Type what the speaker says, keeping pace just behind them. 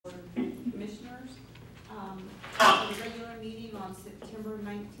the regular meeting on September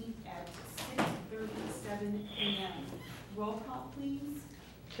 19th at 6:37 p.m. Roll call, please.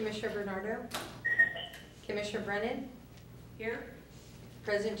 Commissioner Bernardo? Commissioner Brennan? Here.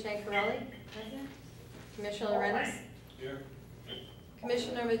 President Chancarelli? Present. Commissioner Lorenz? Here.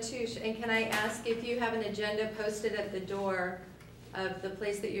 Commissioner Matoush, and can I ask if you have an agenda posted at the door of the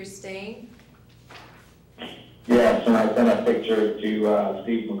place that you're staying? Yes, and I sent a picture to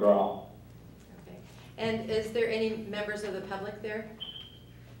Steve McGraw. Okay. And is there any members of the public there?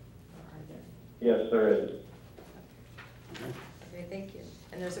 Or are there? Yes, there is. Okay, thank you.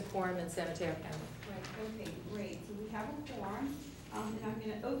 And there's a quorum in San Mateo County. Right, okay, great. So we have a quorum, and I'm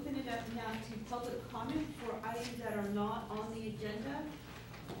going to open it up now to public comment for items that are not on the agenda.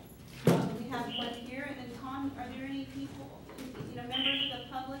 We have one here, and then Tom, are there any people, members of the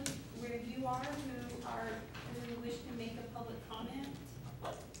public where you are who wish to make a public comment?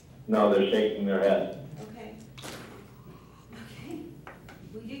 No, they're shaking their head. Okay. Okay.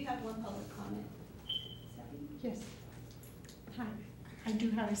 We do have one public comment. Stephanie? Yes. Hi. I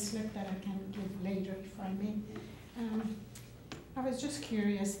do have a slip that I can give later if I may. I was just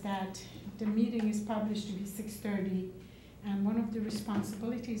curious that the meeting is published to be 6:30, and one of the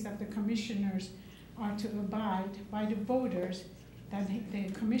responsibilities of the commissioners are to abide by the voters, that the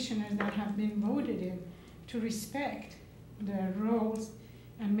commissioners that have been voted in, to respect their roles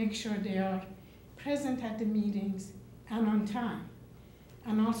and make sure they are present at the meetings and on time,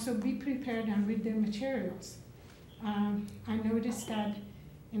 and also be prepared and read their materials. I noticed that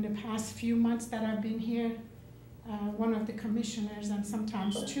in the past few months that I've been here, one of the commissioners, and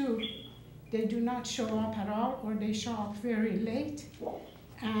sometimes two, they do not show up at all, or they show up very late.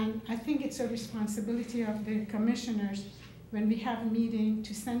 And I think it's a responsibility of the commissioners, when we have a meeting,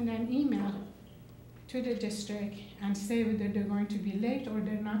 to send an email to the district and say whether they're going to be late or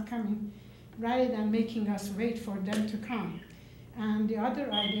they're not coming, rather than making us wait for them to come. And the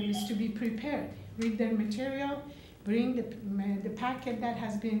other item is to be prepared, read their material, bring the packet that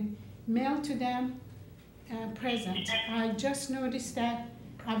has been mailed to them present. I just noticed that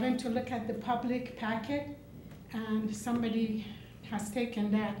I went to look at the public packet, and somebody has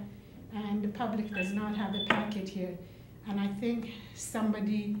taken that, and the public does not have a packet here. And I think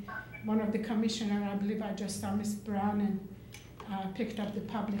somebody, one of the commissioners, I believe I just saw Ms. Brown, and picked up the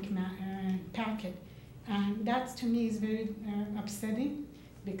public packet. And that to me is very upsetting,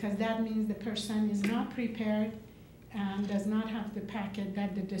 because that means the person is not prepared and does not have the packet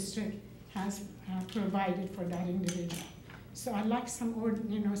that the district has provided for that individual. So I'd like some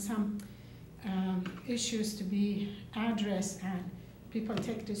issues to be addressed, and people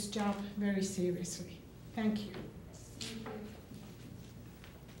take this job very seriously. Thank you. Thank you.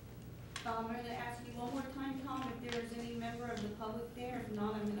 I'm going to ask you one more time, Tom, if there's any member of the public there. If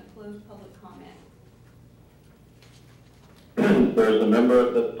not, I'm going to close public comment. There's a member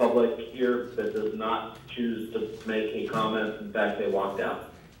of the public here that does not choose to make a comment. In fact, they walked out.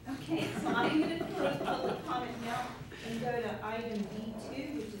 Okay, so I'm going to close public comment now and go to item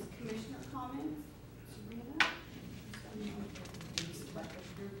B2, which is commissioner comments. Sabrina?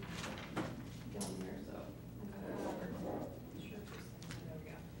 Down there, so I got it covered. Sure. There we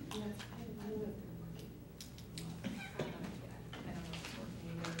go. I don't know if they're working. I don't know if it's working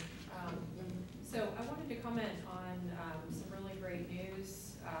either. So I wanted to comment on some really great news.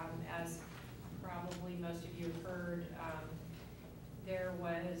 As probably most of you have heard, there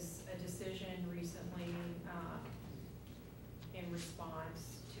was a decision recently in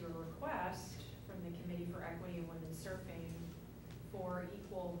response to a request from the Committee for Equity in Women's Surfing for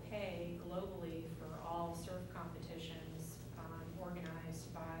equal pay globally for all surf competitions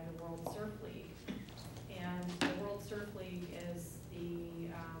organized by the World Surf League. And the World Surf League is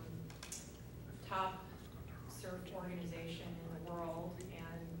the top surf organization in the world,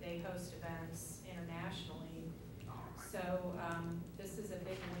 and they host events internationally. So this is a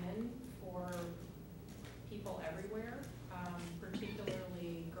big win for people everywhere,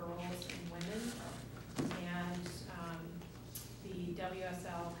 particularly girls and women. And the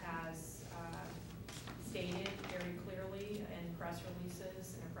WSL has stated very clearly in press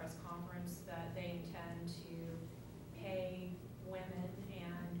releases and a press conference that they intend to pay women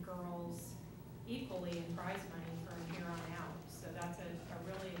and girls equally in prize money from here on out. So that's a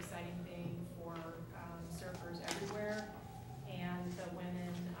really exciting thing for surfers everywhere, and the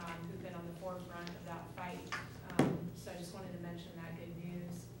women who've been on the forefront of that fight. So I just wanted to mention that good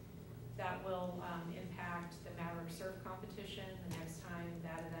news. That will impact the Maverick Surf Competition. The next time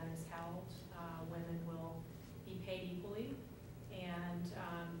that event is held, women will be paid equally. And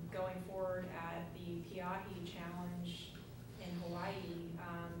going forward at the Piahi Challenge in Hawaii,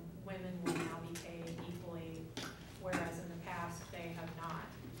 women will now be paid equally,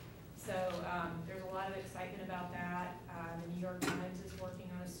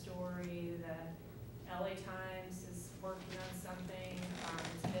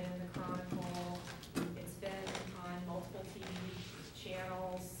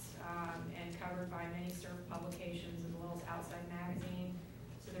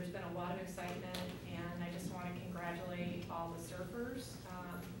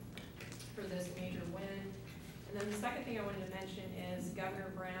 I wanted to mention is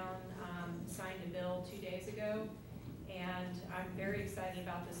Governor Brown signed a bill 2 days ago, and I'm very excited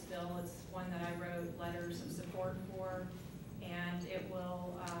about this bill. It's one that I wrote letters of support for, and it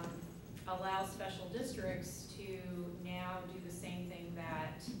will allow special districts to now do the same thing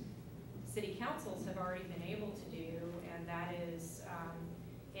that city councils have already been able to do, and that is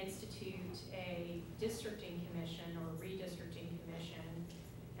institute a districting commission or redistricting commission,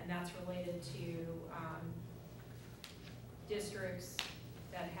 and that's related to districts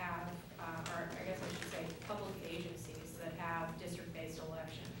that have, or I guess I should say public agencies that have district-based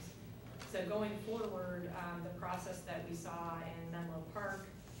elections. So going forward, the process that we saw in Menlo Park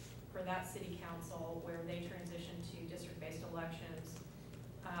for that city council, where they transitioned to district-based elections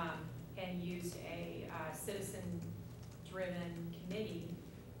and used a citizen-driven committee,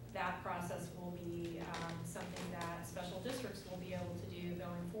 that process will be something that special districts will be able to do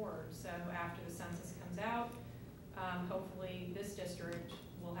going forward. So after the census comes out, hopefully this district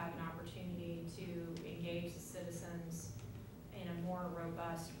will have an opportunity to engage the citizens in a more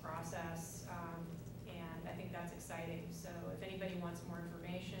robust process, and I think that's exciting. So if anybody wants more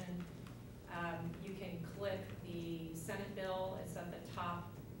information, you can click the Senate bill. It's at the top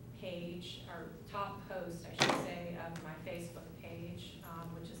page, or top post, I should say, of my Facebook page,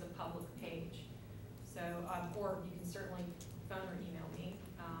 which is a public page. So, or you can certainly phone or email me,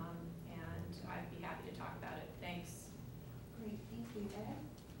 and I'd be happy to talk about it. Thanks. Great, thank you. Ed?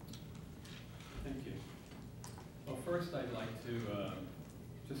 Thank you. Well, first I'd like to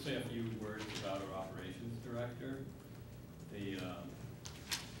just say a few words about our operations director. The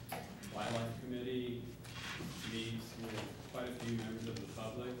Wildlife Committee meets with quite a few members of the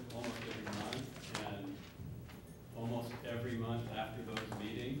public almost every month, and almost every month after those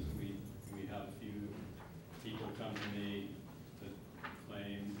meetings, we have a few people come to me to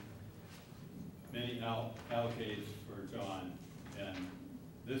claim many allocates for John. And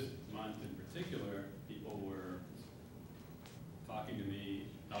this month in particular, people were talking to me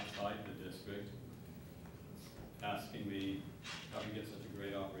outside the district, asking me how to get such a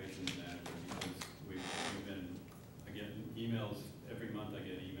great operations manager, because we've been, I get emails, every month I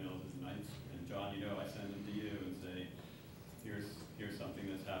get emails, and John, you know, I send them to you and say, here's something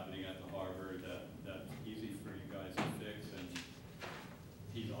that's happening at the harbor that's easy for you guys to fix, and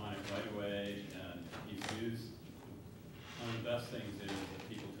he's on it right away, and he's used, one of the best things is that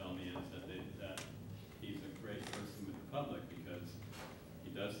people tell me is that he's a great person with the public, because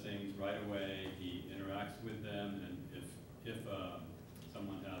he does things right away, he interacts with them, and if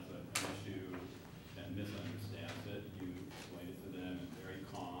someone has an issue and misunderstands it, you explain it to them in a very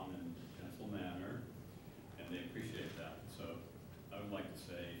calm and gentle manner, and they appreciate that. So I would like to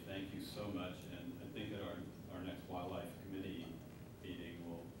say thank you so much, and I think at our next Wildlife Committee meeting,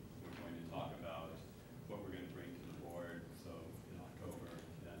 we're going to talk about what we're going to bring to the board, so in October,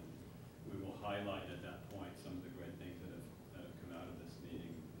 and we will highlight at that point some of the great things that have come out of this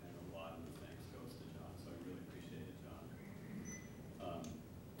meeting, and a lot of the thanks goes to John, so I really appreciate it, John.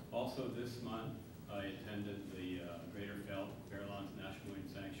 Also this month, I attended the Greater Fairlawns National Marine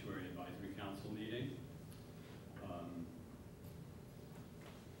Sanctuary Advisory Council meeting.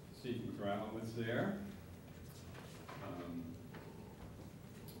 Steve McGraw was there.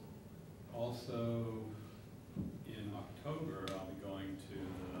 Also, in October, I'll be going to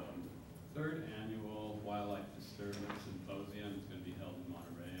the 3rd Annual Wildlife Disturbance Symposium. It's going to be held in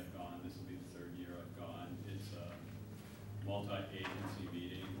Monterey. I've gone. This will be the 3rd year I've gone. It's a multi-agency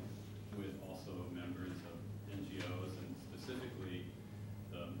meeting with also members of NGOs, and specifically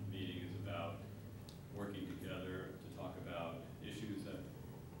the meeting is about working together to talk about issues that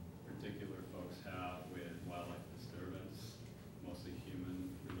particular folks have with wildlife disturbance, mostly human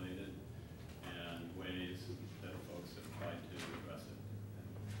related, and ways that folks have tried to address it. And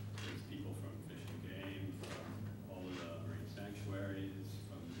there's people from Fish and Game, from all of the marine sanctuaries,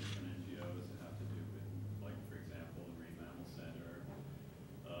 from different NGOs that have to do with, like, for example, the Marine Mammal Center.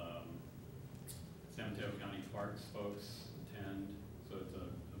 San Mateo County Parks folks attend, so it's a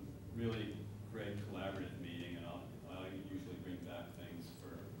really great collaborative meeting, and I usually bring back things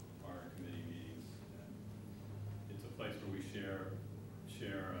for our committee meetings. And it's a place where we share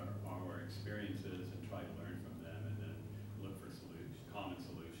our experiences and try to learn from them, and then look for common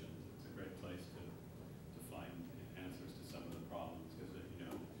solutions. It's a great place to find answers to some of the problems, because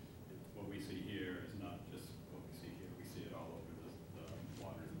what we see here is not just what we see here. We see it all over the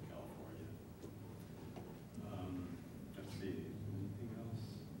waters of California. Let's see, anything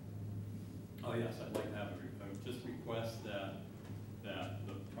else? Oh yes, I'd like to have just request that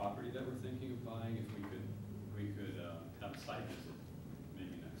the property that we're thinking of buying, if we could have a site visit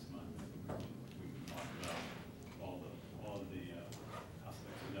maybe next month. We can talk about all the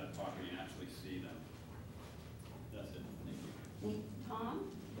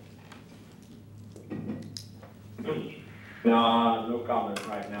No, no comment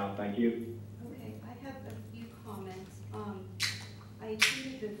right now, thank you. Okay, I have a few comments. I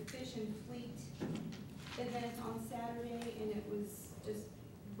attended the Fish and Fleet event on Saturday, and it was just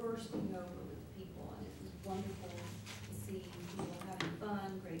bursting over with people, and it was wonderful to see people having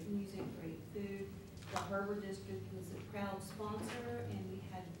fun, great music, great food. The Harbor District was a proud sponsor, and we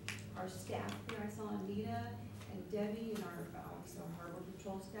had our staff there. I saw Anita and Debbie and our Harbor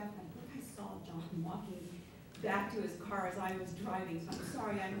Patrol staff. I think I saw John walking back to his car as I was driving, so I'm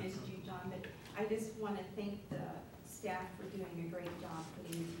sorry I missed you, John, but I just want to thank the staff for doing a great job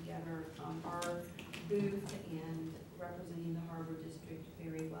putting together our booth and representing the Harbor District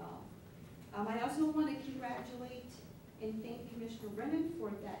very well. I also want to congratulate and thank Commissioner Brennan for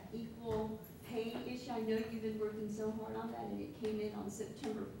that equal pay issue. I know you've been working so hard on that, and it came in on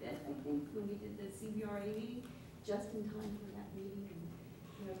September 5th, I think, when we did the CBRA meeting, just in time for that meeting. And,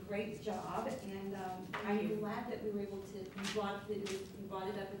 you know, great job, and I'm glad that we were able to, you brought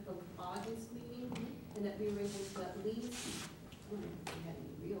it up at the August meeting, and that we were able to at least, I don't know if we had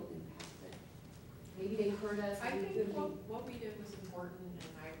any real impact, but maybe they heard us. I think what we did was important,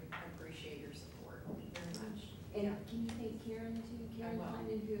 and I appreciate your support very much. And can you thank Karen too, Karen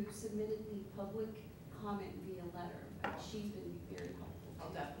Hyman, who submitted the public comment via letter? She's been very helpful.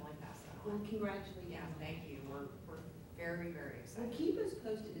 I'll definitely pass that Well, on. congratulations. Yeah, thank you. We're very, very Well, excited. keep us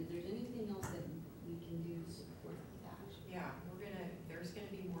posted if there's anything else that we can do to support that. Yeah, there's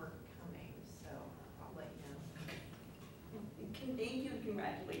gonna be more coming, so I'll let you know. Thank you and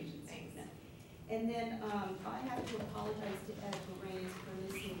congratulations. Thanks. And then I have to apologize to Ed Moraes for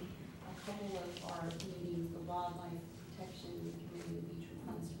missing a couple of our meetings, the Wildlife Protection Committee and Beach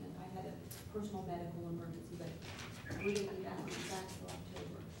Replenishment. I had a personal medical emergency, but we're going to be back till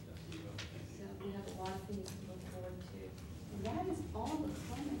October. So we have a lot of things to look forward to. And that is all the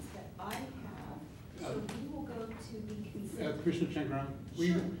comments that I have. So we will go to the consent. Commissioner Chankran,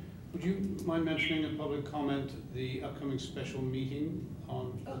 Sure. would you mind mentioning a public comment, the upcoming special meeting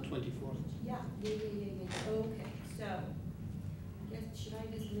on the 24th? Yeah. Okay, so, I guess, should I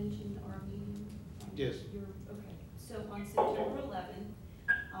just mention our meeting? Yes. Okay, so on September 11th,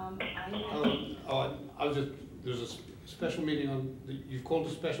 There's a special meeting you've called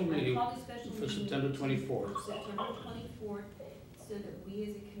a special meeting I called a special for meeting September 24th. for September 24th, so that we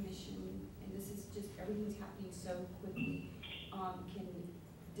as a commission, and this is just, everything's happening so quickly, can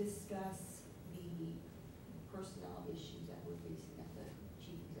discuss the personnel issues that we're facing at the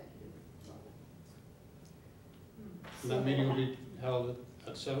chief executive level. And that meeting will be held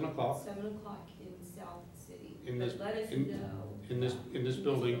at 7 o'clock 7 o'clock in South City. In But this- let us in- know. in this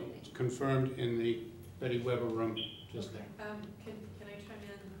building. It's confirmed in the Betty Weber room just there. Can I chime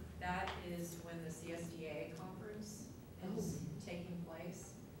in? That is when the CSDA conference is taking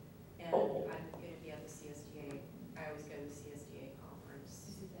place. And I'm gonna be at the CSDA, I always go to the CSDA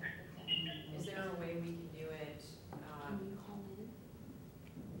conference. Is that okay? Is there a way we can do it? Can you call in?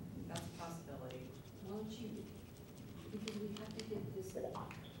 That's a possibility. Why don't you, because we have to get this at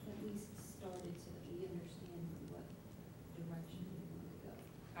least started so that we understand what direction we want to go.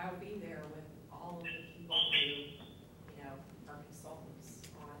 I'll be there with all of the people who, are consultants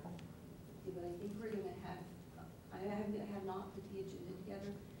on. Yeah, but I think we're gonna have, I have not put the agenda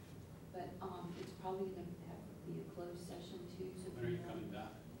together, but, it's probably gonna be a closed session too, so. When are you coming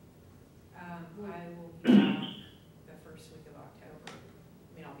back? I will be back the first week of October.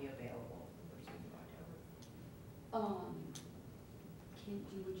 I'll be available the first week of October.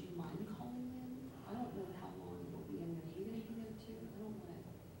 Would you mind calling in? I don't know how long it will be. Are you gonna be there too? I don't wanna.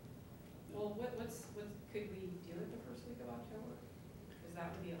 Well, could we do it the first week of October? Because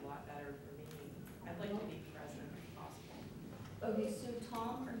that would be a lot better for me. I'd like to be present if possible. Okay, so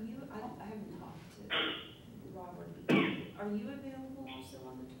Tom, I haven't talked to Robert. Are you available also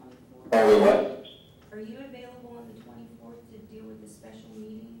on the 24th? Are we what? Are you available on the 24th to deal with the special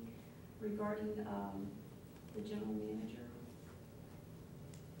meeting regarding, the general manager?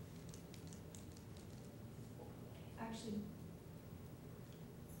 Actually,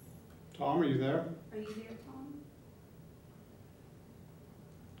 Tom, are you there? are you there, Tom?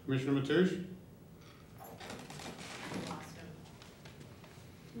 Commissioner Matoush? Lost him.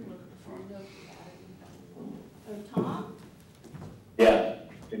 Oh, Tom? Yeah,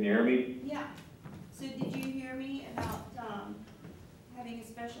 can you hear me? Yeah. So did you hear me about, having a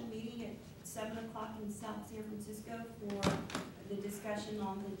special meeting at 7 o'clock in South San Francisco for the discussion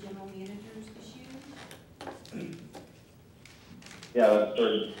on the general manager's issue? Yeah, that's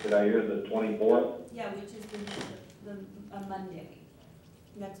did I hear the 24th? Yeah, which is a Monday.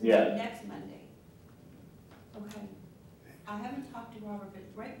 Next Yeah. Next Monday. Okay. I haven't talked to Robert, but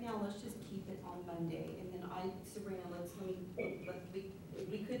right now, let's just keep it on Monday, and then Sabrina,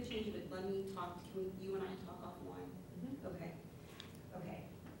 we could change it, but let me talk, you and I talk offline? Okay, okay,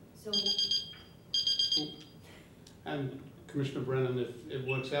 so, And Commissioner Brennan, if it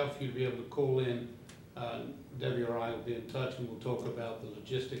works out for you to be able to call in, Debbie or I will be in touch and we'll talk about the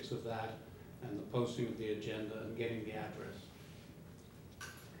logistics of that and the posting of the agenda and getting the address.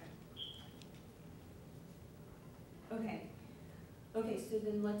 okay. Okay, so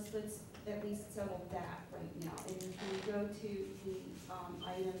then let's at least settle that right now. And if we go to the,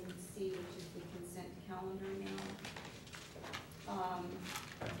 item C, which is the consent calendar now.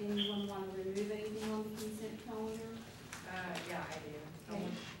 Anyone want to remove anything on the consent calendar? Yeah, I do.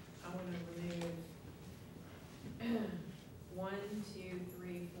 Okay. I want to remove 1, 2,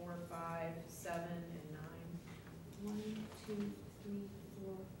 3, 4, 5, 7, and 9. 1, 2, 3,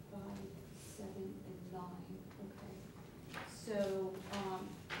 4, 5, 7, and 9. Okay. So,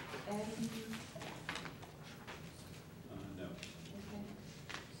 Eddie, No. okay.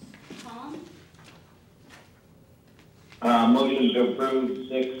 Tom, Motion to approve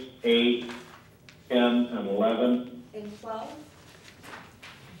 6, 8, 10, and 11. and 12?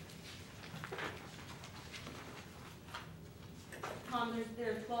 Tom,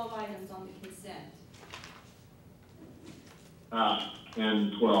 there are 12 items on the consent.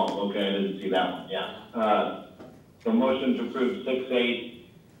 And 12, okay, I didn't see that one, yeah. So motion to approve 6, 8,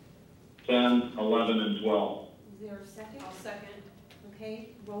 10, 11, and 12. Is there a second? I'll second. Okay,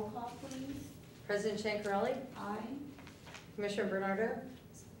 roll call, please. President Shankarelli, Aye. Commissioner Bernardo,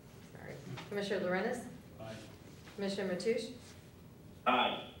 sorry, Commissioner Lorenz, Aye. Commissioner Matoush,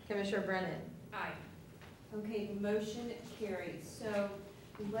 Aye. Commissioner Brennan. Aye. Okay, the motion carries. So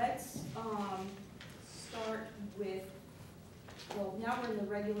let's, start with, well, now we're in the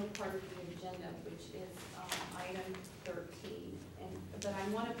regular part of the agenda, which is, item 13. But I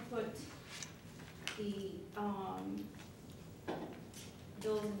want to put the,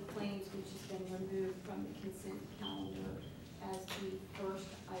 bills and claims, which has been removed from the consent calendar, as the first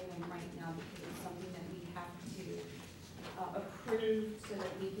item right now, because it's something that we have to approve so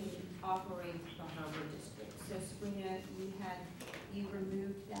that we can operate the harbor district. So Sabrina, you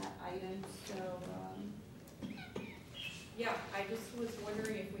removed that item, so, Yeah, I just was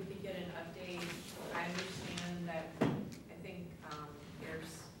wondering if we could get an update. I understand that, I think,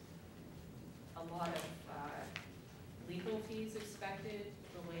 there's a lot of, legal fees expected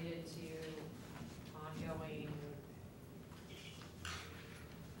related to ongoing,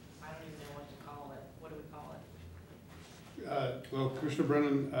 I don't even know what to call it. What do we call it? Well, Commissioner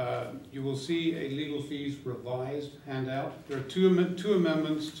Brennan, you will see a legal fees revised handout. There are two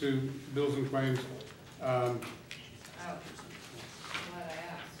amendments to bills and claims. Oh, I'm glad I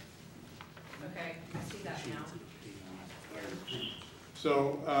asked. Okay, I see that now.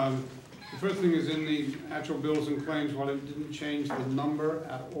 So the first thing is in the actual bills and claims, while it didn't change the number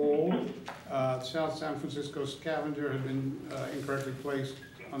at all, South San Francisco scavenger had been incorrectly placed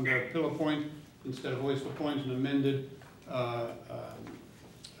under Pillar Point instead of Oyster Point, and amended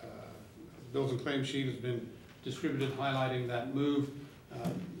bills and claims sheet has been distributed highlighting that move.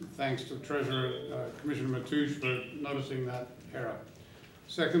 Thanks to Treasurer Commissioner Matoush for noticing that error.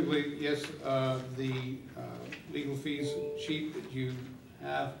 Secondly, yes, the legal fees sheet that you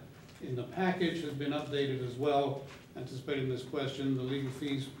have in the package has been updated as well. Anticipating this question, the legal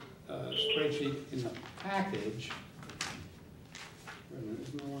fees spreadsheet in the package. Wait a minute,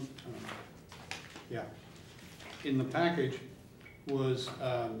 isn't there one? Yeah. In the package was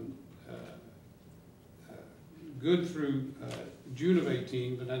good through June of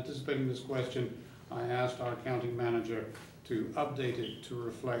 18, but anticipating this question, I asked our accounting manager to update it to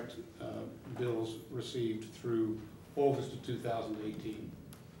reflect bills received through August of 2018.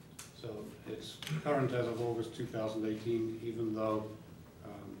 So it's current as of August 2018, even though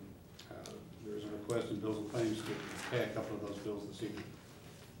there is a request in bills and claims to pay a couple of those bills this evening.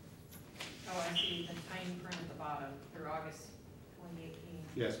 Oh, I see the tiny print at the bottom through August 2018.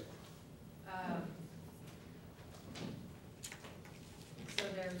 Yes. So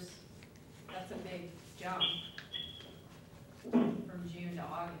that's a big jump from June to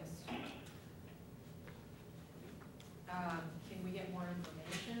August. Can we get more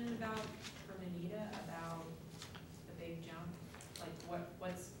information from Anita about the big jump? Like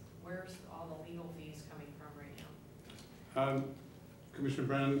where's all the legal fees coming from right now? Commissioner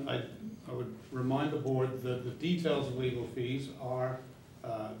Brennan, I would remind the board that the details of legal fees are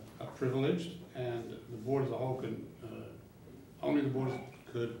privileged, and the board as a whole can, only the board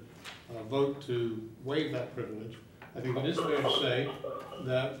could vote to waive that privilege. I think it is fair to say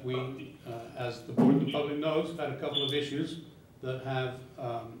that we, as the board and the public knows, have had a couple of issues that have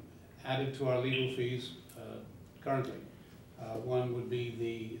added to our legal fees currently. One would be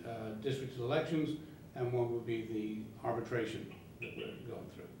the district elections, and one would be the arbitration that we're going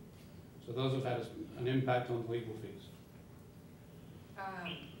through. So those have had an impact on the legal fees.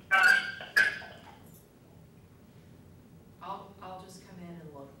 I'll just come in and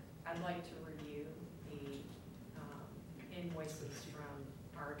look. I'd like to review the invoices from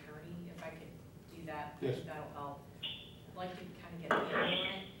our attorney, if I could do that. Yes. That'll help. I'd like to kind of get a handle on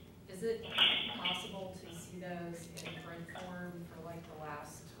it. Is it possible to see those in print form for like the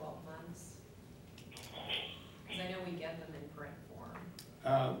last 12 months? Because I know we get them in print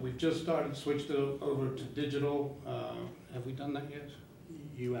form. We've just switched it over to digital. Have we done that yet?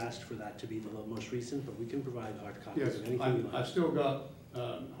 You asked for that to be the most recent, but we can provide hard copies Yes, of anything you like. I've still got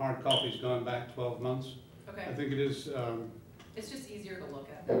hard copies going back 12 months. Okay. I think it is. It's just easier to look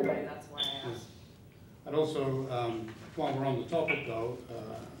at that way, that's why I asked. I'd also, while we're on the topic though,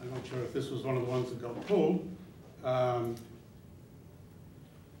 I'm not sure if this was one of the ones that got pulled.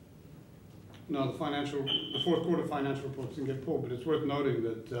 No, the fourth quarter financial reports didn't get pulled, but it's worth noting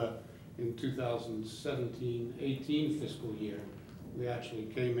that in 2017-18 fiscal year, we actually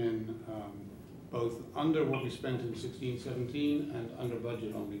came in both under what we spent in 16-17 and under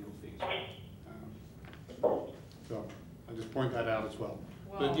budget on legal fees. So I just point that out as well.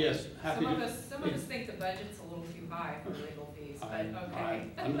 But yes, happy some to. of us think the budget's a little too high for legal fees, but okay.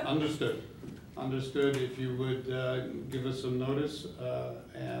 Understood. Understood. If you would give us some notice,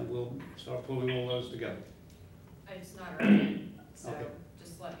 and we'll start pulling all those together. It's not urgent, so Okay.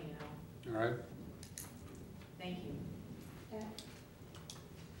 just let me know. All right. Thank you. Yeah.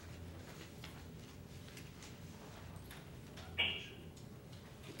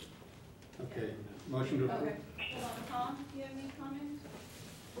 Okay. Motion to approve. Okay. Hold on, Tom, do you have any comments?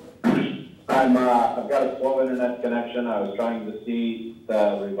 I've got a slow internet connection. I was trying to see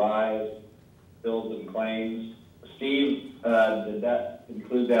the revised bills and claims. Steve, did that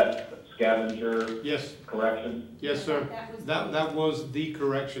include that scavenger Yes. correction? Yes, sir. That That was the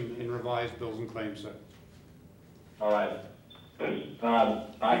correction in revised bills and claims, sir. All right.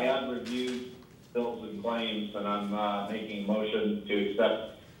 I have reviewed bills and claims, and I'm making a motion to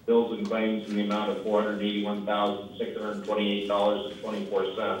accept bills and claims in the amount of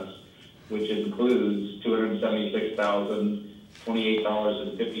 $481,628.24, which includes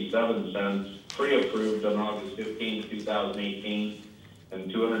 $276,028.57 pre-approved on August 15, 2018,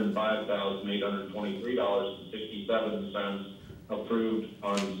 and $205,823.67 approved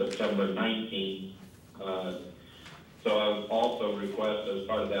on September 19. So I would also request, as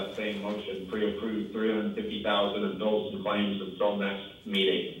part of that same motion, pre-approve $350,000 in bills and claims until next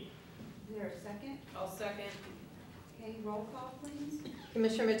meeting. Is there a second? I'll second. Okay, roll call, please.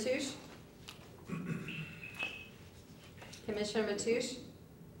 Commissioner Matoush? Commissioner Matoush?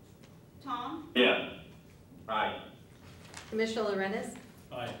 Tom? Yes. Aye. Commissioner Lorenz?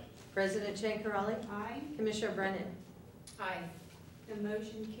 Aye. President Chancarelli? Aye. Commissioner Brennan? Aye. The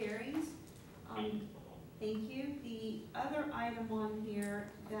motion carries. Thank you. The other item on here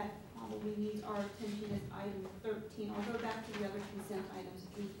that probably needs our attention is item 13. I'll go back to the other consent items.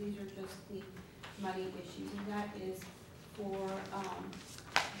 These are just the money issues, and that is for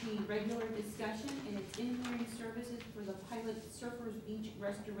the regular discussion, and it's engineering services for the Pilot Surfers Beach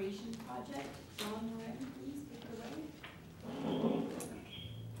Restoration Project. John Moran, please take it away.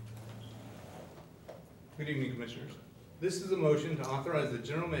 Good evening, Commissioners. This is a motion to authorize the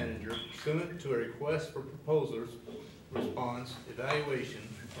General Manager, pursuant to a request for proposals, response, evaluation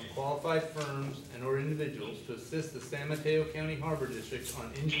from qualified firms and/or individuals to assist the San Mateo County Harbor District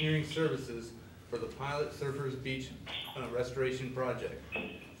on engineering services for the Pilot Surfers Beach Restoration Project,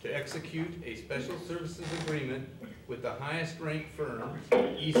 to execute a special services agreement with the highest ranked firm,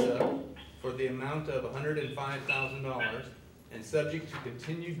 ESA, for the amount of $105,000, and subject to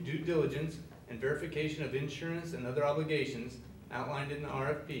continued due diligence and verification of insurance and other obligations outlined in the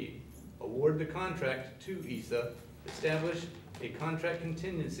RFP, award the contract to ESA, establish a contract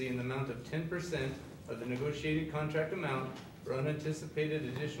contingency in the amount of 10% of the negotiated contract amount for unanticipated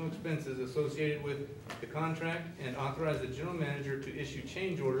additional expenses associated with the contract, and authorize the General Manager to issue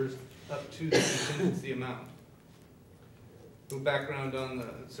change orders up to the contingency amount. A little background on the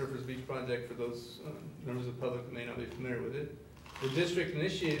Surfers Beach project for those members of the public that may not be familiar with it. The district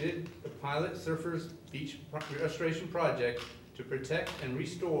initiated the Pilot Surfers Beach Restoration Project to protect and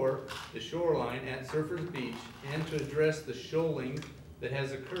restore the shoreline at Surfers Beach and to address the shoaling that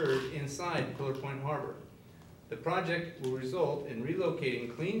has occurred inside Pillar Point Harbor. The project will result in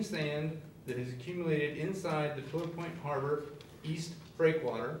relocating clean sand, that has accumulated inside the Pillar Point Harbor East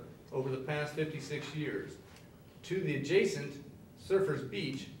breakwater over the past 56 years to the adjacent Surfers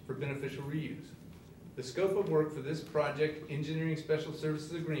Beach for beneficial reuse. The scope of work for this project engineering special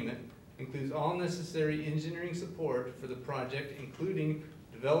services agreement includes all necessary engineering support for the project, including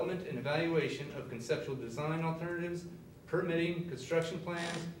development and evaluation of conceptual design alternatives, permitting, construction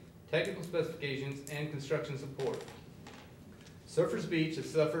plans, technical specifications, and construction support. Surfers Beach has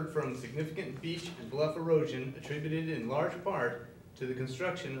suffered from significant beach and bluff erosion attributed in large part to the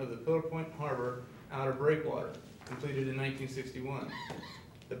construction of the Pillar Point Harbor outer breakwater, completed in 1961.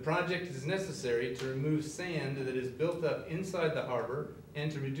 The project is necessary to remove sand that is built up inside the harbor and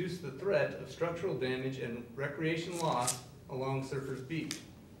to reduce the threat of structural damage and recreation loss along Surfers Beach.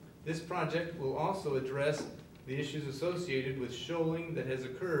 This project will also address the issues associated with shoaling that has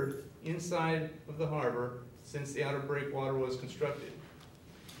occurred inside of the harbor since the outer breakwater was constructed.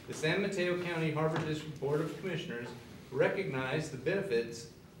 The San Mateo County Harbor District Board of Commissioners recognized the benefits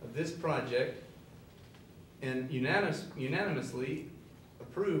of this project and unanimously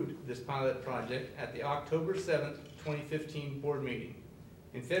approved this pilot project at the October 7th, 2015 board meeting.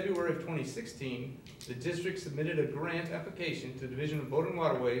 In February of 2016, the district submitted a grant application to the Division of Boat and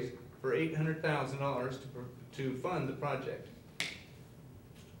Waterways for $800,000 to fund the project.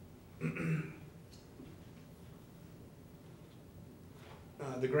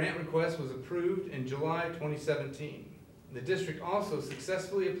 The grant request was approved in July 2017. The district also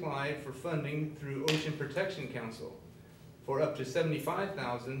successfully applied for funding through Ocean Protection Council for up to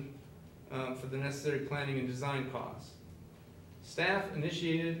 $75,000 for the necessary planning and design costs. Staff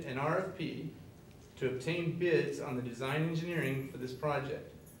initiated an RFP to obtain bids on the design engineering for this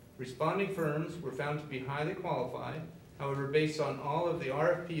project. Responding firms were found to be highly qualified. However, based on all of the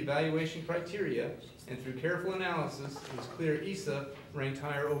RFP evaluation criteria and through careful analysis, it was clear ESA ranked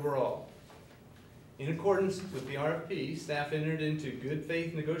higher overall. In accordance with the RFP, staff entered into good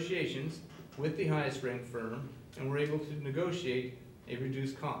faith negotiations with the highest ranked firm and were able to negotiate a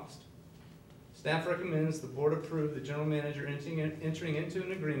reduced cost. Staff recommends the board approve the general manager entering into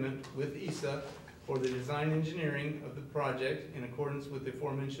an agreement with ESA for the design engineering of the project in accordance with the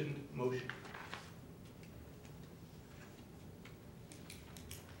aforementioned motion.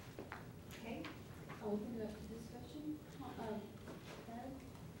 Okay, I'll open it up to discussion. Ed?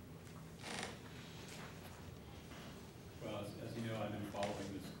 Well, as you know, I've been following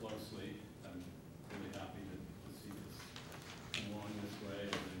this closely. I'm really happy to see this come along this way,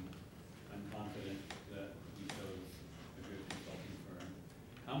 and I'm confident that we chose a good consulting firm.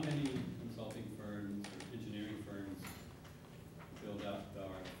 How many consulting firms or engineering firms filled out the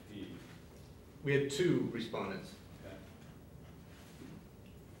RFP? We had 2 respondents. Okay.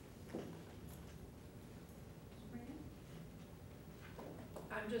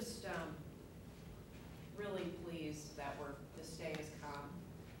 I'm just really pleased that this day has come.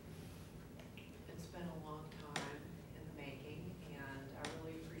 It's been a long time in the making, and I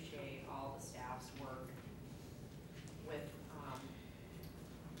really appreciate all the staff's work with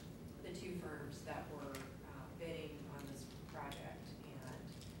the 2 firms that were bidding on this project,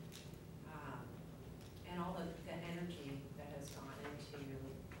 and all the energy that has gone into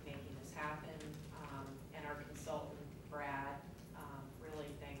making this happen, and our consultant, Brad, really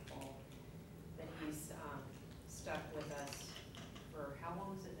thankful that he's stuck with us for, how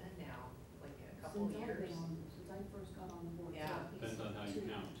long has it been now? Like a couple of years? Since I first got on the board. Yeah. Depends on how you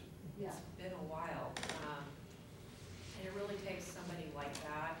count. Yeah. It's been a while. And it really takes somebody like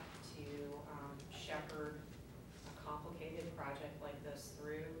that to shepherd a complicated project like this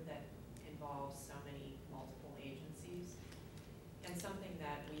through that involves so many multiple agencies. And something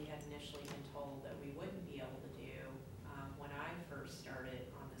that we had initially been told that we wouldn't be able to do when I first started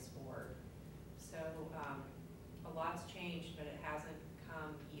on this board. So a lot's changed, but it hasn't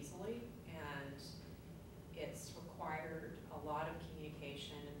come easily, and it's required a lot of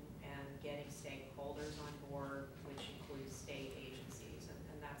communication and getting stakeholders on board, which includes state agencies,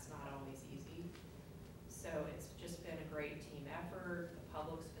 and that's not always easy. So it's just been a great team effort. The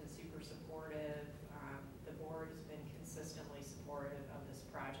public's been super supportive. The board has been consistently supportive of this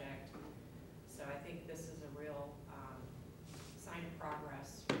project. So I think this is a real sign of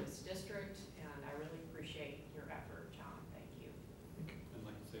progress for this district, and I really appreciate your effort, John. Thank you. I'd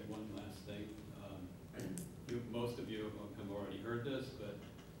like to say one last thing. Most of you have already heard this, but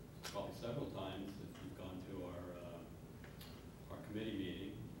probably several times if you've gone to our committee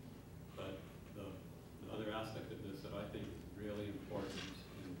meeting. But the other aspect of this that I think is really important,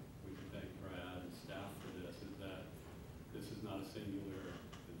 and we can thank Brad and staff for this, is that this is not a singular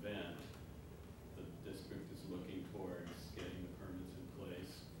event. The district is looking towards getting the permits in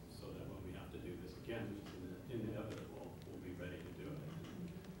place so that when we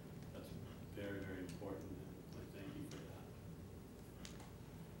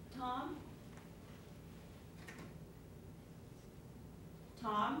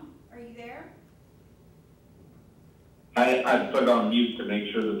Tom, are you there? I put on mute to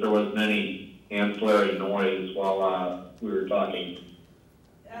make sure that there wasn't any ancillary noise while we were talking.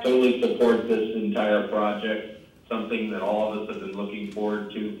 Totally support this entire project, something that all of us have been looking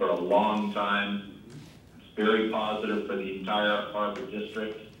forward to for a long time. It's very positive for the entire Harbor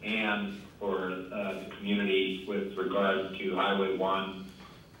District and for the community with regard to Highway 1,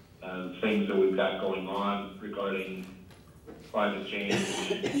 things that we've got going on regarding climate change,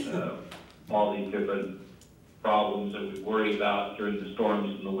 all these different problems that we worry about during the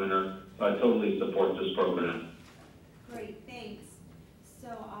storms in the winter. So I totally support this program. Great, thanks. So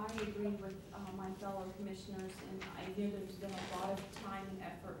I agree with my fellow commissioners, and I know there's been a lot of time and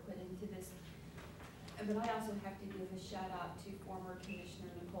effort put into this. But I also have to give a shout out to former Commissioner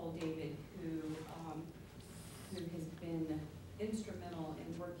Nicole David, who has been instrumental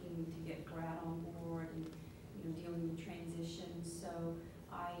in working to get Brad on board and, dealing with transition. So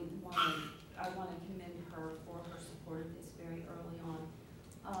I want to commend her for her support of this very early on.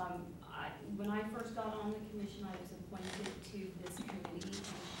 When I first got on the commission, I was appointed to this committee, and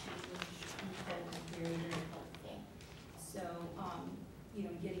Nicole was very, very helpful. So,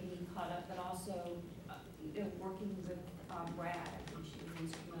 getting me caught up, but also, working with Brad, I think she was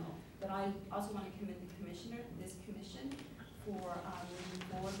instrumental. But I also want to commend this commission for moving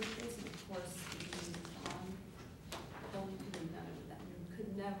forward with this, and of course, Tony could have done it without me,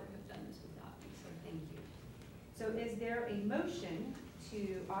 could never have done this without me, so thank you. So is there a motion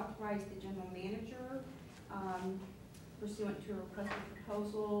to authorize the general manager pursuant to a request for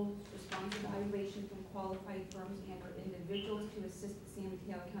proposal, response evaluation from qualified firms and or individuals to assist the San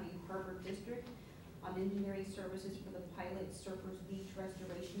Mateo County Harbor District on engineering services for the pilot Surfers Beach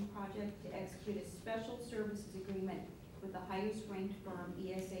Restoration Project to execute a special services agreement with the highest ranked firm,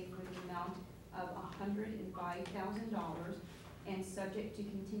 ESA, for the amount of $105,000 and subject to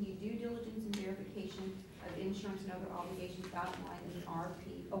continued due diligence and verification of insurance and other obligations outlined in the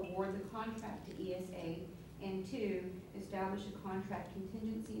RFP, award the contract to ESA, and 2, establish a contract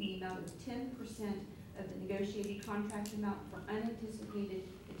contingency in the amount of 10% of the negotiated contract amount for unanticipated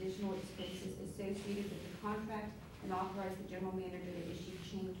additional expenses associated with the contract, and authorize the general manager to issue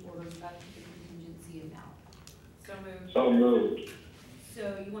change orders up to the contingency amount. So moved. So moved.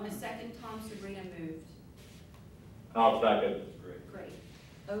 So you want a second, Tom? Sabrina moved. I'll second. Great.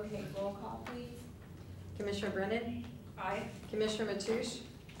 Okay, roll call, please. Commissioner Brennan? Aye. Commissioner Matoush?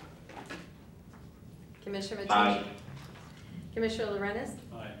 Commissioner Matoush? Aye. Commissioner Lorenz?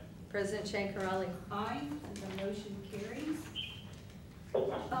 Aye. President Shankarelli? Aye, and the motion carries.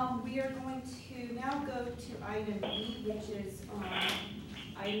 We are going to now go to item B, which is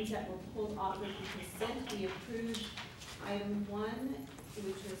items that were pulled off of the consent. We approved item 1,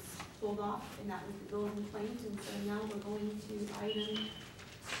 which was pulled off, and that was the bills and claims. And so now we're going to item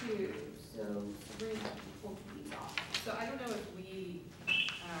 2. So Sabrina, you pulled these off. So I don't know if we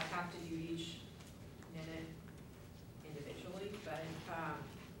have to do each minute individually, but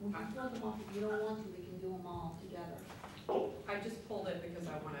We can pull them off if you don't want to. We can do them all together. I just pulled it because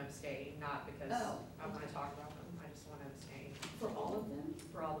I want to abstain, not because Oh. I want to talk about them. I just want to abstain For all of them?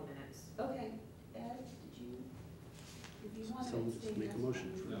 for all the minutes. Okay. Ed, did you? If you want to So let's abstain, make a that's motion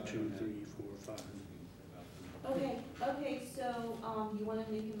fine. for 2, 3, 4, 5. Okay, so, you wanna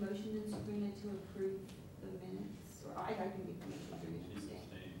make a motion then, Sabrina, to approve the minutes, or I can make the motion, Sabrina, to stay.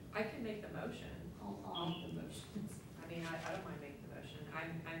 I can make the motion. All the motions. I mean, I don't mind making the motion.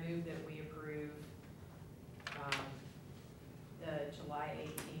 I move that we approve the July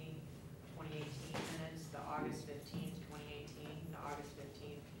 18, 2018 minutes, the August 15th, 2018, the August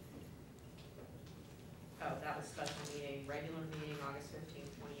 15th. Oh, that was special meeting, regular meeting, August 15th,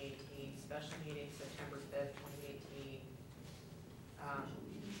 2018, special meeting, September 5th, 2018.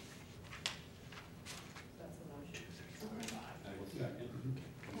 That's the motion. I will second.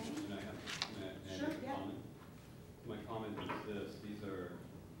 And I have, Sure, yeah. comment. My comment is this, these are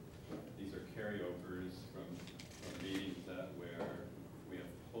carryovers from meetings where we have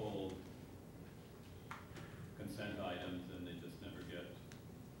pulled consent items and they just never get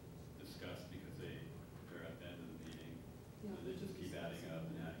discussed because they're at the end of the meeting. Yeah, And they just keep adding up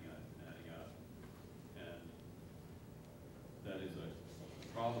and adding up and adding up. And that is a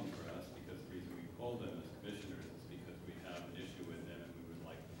problem for us because the reason we pull them as commissioners is because we have an issue with them and we would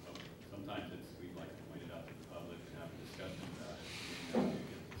like the public, sometimes we'd like to point it out to the public and have a discussion about it. And we never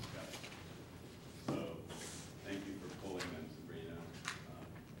get discussed. So, thank you for pulling them, Sabrina.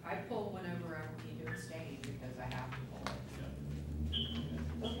 I pull whenever I need to abstain because I have to pull it.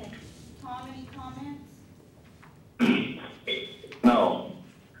 Yeah. Okay, Tom, any comments? No.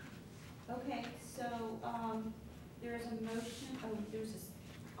 Okay, so, there's a motion, there's a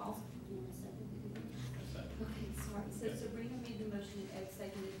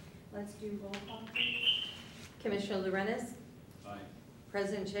Let's do roll call, please. Commissioner Lorenz, Aye.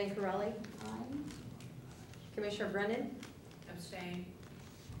 President Shankarelli, Aye. Commissioner Brennan, Abstain.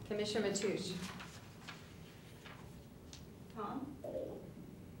 Commissioner Matoush, Tom?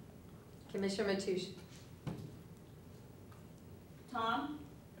 Commissioner Matoush, Tom?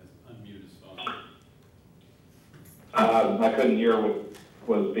 Has unmuted his phone. I couldn't hear what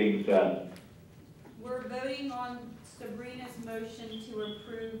was being said. We're voting on Sabrina's motion to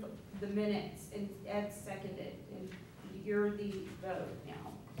approve the minutes, and Ed seconded, and you're the vote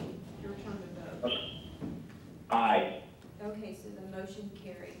now. Your turn to vote. Aye. Okay, so the motion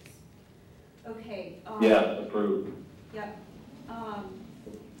carries. Okay. Yes, approved. Yep.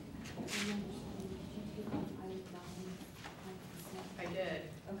 I did.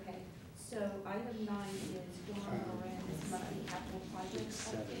 Okay, so item 9 is Dawn Moran's monthly capital project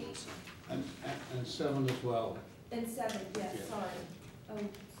Seven update. also. And 7 as well. And 7, yes, Yeah. sorry. Oh, sorry.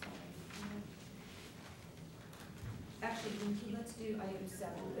 Actually, let's do item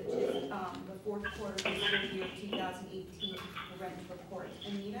 7, which is the fourth quarter fiscal year 2018 rent report.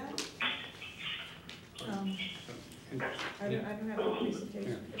 Anita? And- I don't have a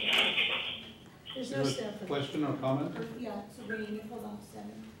presentation. There's no Is there staff. a report. question or comment? Yeah, Sabrina, you pulled off 7.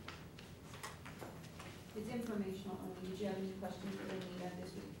 It's informational only. Did you have any questions for Anita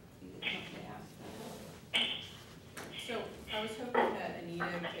this week? You did something to ask. So I was hoping that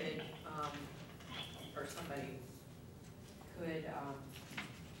Anita could, or somebody could,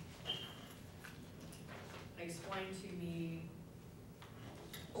 explain to me,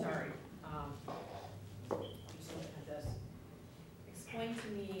 sorry, I'm just looking at this. Explain to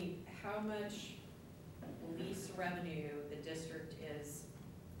me how much lease revenue the district is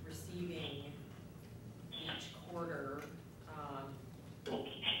receiving each quarter,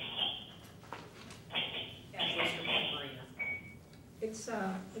 at Oyster Point Marina. It's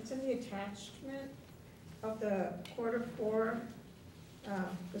in the attachment of the quarter 4,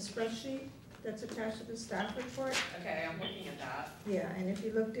 the spreadsheet that's attached to the staff report. Okay, I'm looking at that. Yeah, and if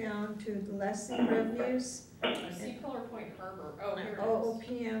you look down to the lessee revenues, I see Pillar Point Harbor, oh, here it is.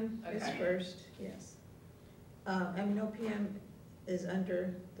 OPM is Okay. first, yes. OPM is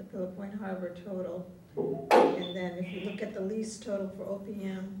under the Pillar Point Harbor total. And then if you look at the lease total for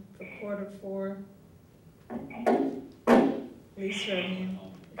OPM for quarter 4, lease revenue,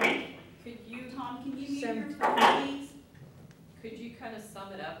 Could you, Tom, can you mute your Seven. phone, please? could you kind of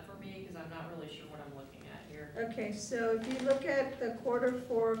sum it up for me, because I'm not really sure what I'm looking at here. okay, so if you look at the quarter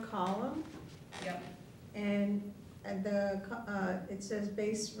 4 column, Yep, and it says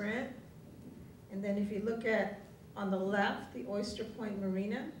base rent, and then if you look at, on the left, the Oyster Point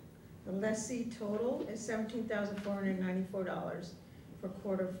Marina, the lessee total is $17,494 for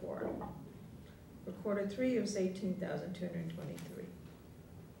quarter 4. For quarter 3, it was $18,223.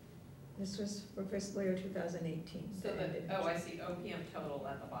 This was for fiscal year 2018. so I see OPM total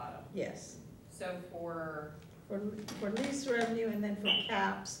at the bottom. Yes, So for, for lease revenue, and then for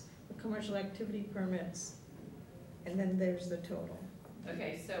caps, for commercial activity permits, and then there's the total,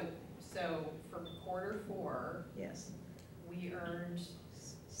 okay, so for quarter 4, yes. we earned,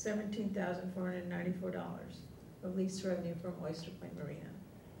 $17,494 of lease revenue from Oyster Point Marina.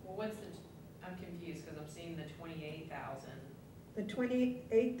 well, what's the, I'm confused, because I'm seeing the 28,000. The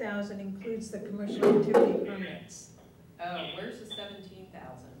 28,000 includes the commercial activity permits Oh, where's the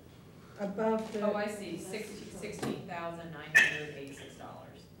 17,000? above the. Oh, I see, $16,986.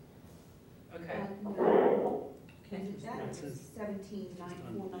 Okay, Okay. That is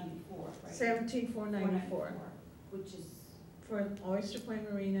 17,494, right? 17,494 Which is, for Oyster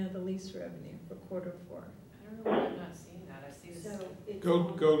Point Marina, the lease revenue for quarter 4. I don't know why I'm not seeing that, I see this. so it's.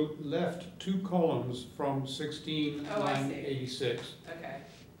 Go left 2 columns from 16,986. Okay,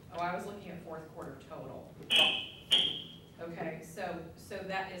 oh, I was looking at fourth quarter total. Okay, so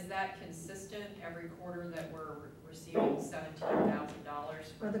is that consistent every quarter that we're receiving $17,000?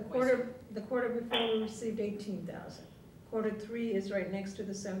 Well, the quarter before we received 18,000. Quarter 3 is right next to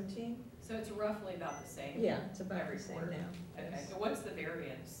the 17. So it's roughly about the same? Yeah, it's about Every the same quarter. now. Okay, Yes. so what's the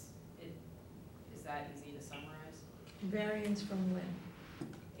variance? Is that easy to summarize? Variance from when?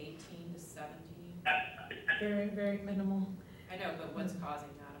 18 to 17? Very, very minimal. I know, but what's causing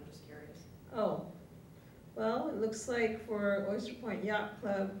that? I'm just curious. Oh, well, it looks like for Oyster Point Yacht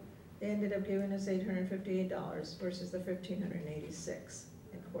Club, they ended up giving us $858 versus the $1,586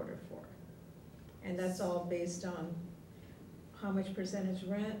 in quarter 4. And that's all based on how much percentage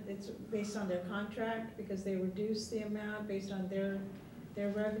rent. It's based on their contract, because they reduced the amount based on their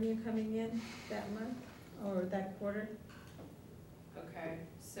revenue coming in that month or that quarter. Okay,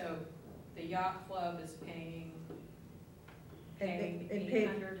 so the yacht club is paying paying It paid-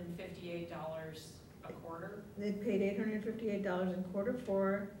 $858 a quarter? They paid $858 in quarter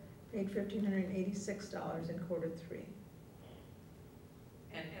 4, paid $1,586 in quarter 3.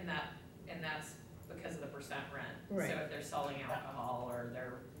 And that's because of the percent rent? Right. So if they're selling alcohol or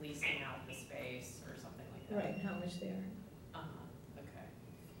they're leasing out the space or something like that? Right, how much they earn.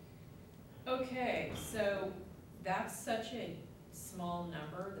 Okay. Okay, so that's such a small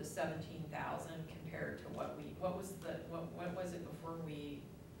number, the 17,000 compared to what was it before we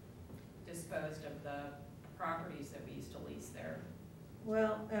disposed of the properties that we used to lease there?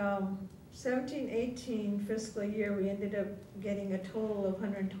 Well, 17-18 fiscal year, we ended up getting a total of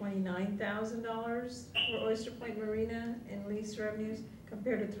 $129,000 for Oyster Point Marina in lease revenues,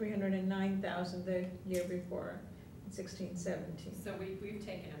 compared to $309,000 the year before, in 16-17, So we've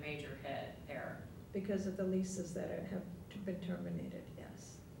taken a major hit there. because of the leases that have been terminated,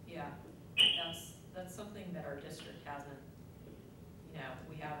 yes. Yeah, that's something that our district hasn't,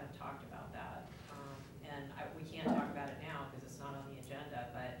 we haven't talked about that. And we can't talk about it now because it's not on the agenda,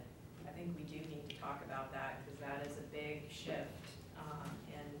 but I think we do need to talk about that because that is a big shift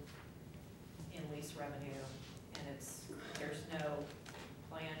in lease revenue. And there's no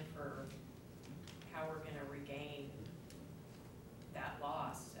plan for how we're gonna regain that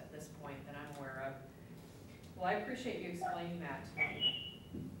loss at this point that I'm aware of. Well, I appreciate you explaining that to me.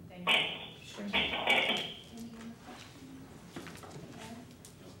 Thank you. Sure. Any other questions?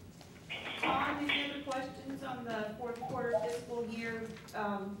 Tom, any other questions on the fourth quarter fiscal year,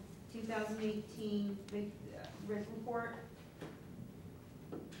 2018 RIF report?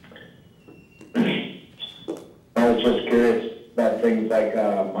 I was just curious about things like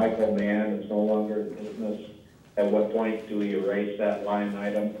Michael Mann is no longer in business. At what point do we erase that line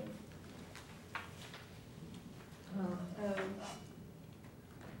item?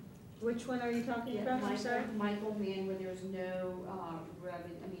 Which one are you talking about, I'm sorry? Michael Mann, where there's no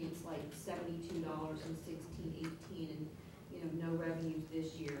revenue, I mean, it's like $72 in 16-18, and, no revenues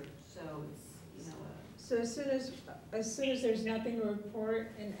this year, so it's, So as soon as there's nothing to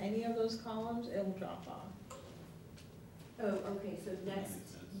report in any of those columns, it'll drop off. oh, okay, so next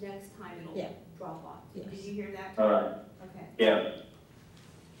time it'll Yeah. drop off. Yes. Did you hear that? All right. Okay, Yeah.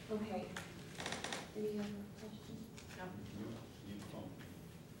 okay. Any other questions? No.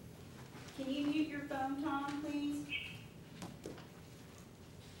 Can you mute your phone, Tom, please?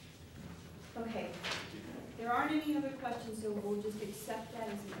 Okay. There aren't any other questions, so we'll just accept that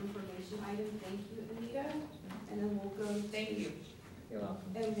as an information item. Thank you, Anita. And then we'll go to. Thank you. You're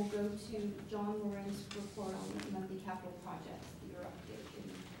welcome. And we'll go to John Moran's report on the monthly capital projects, your update. And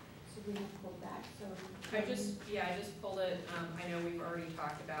so we have pulled back, so. I just pulled it. I know we've already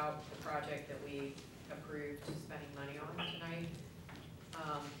talked about the project that we approved spending money on tonight.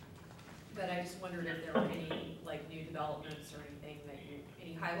 But I just wondered if there were any, new developments or anything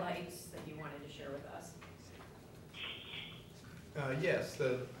any highlights that you wanted to share with us? Yes,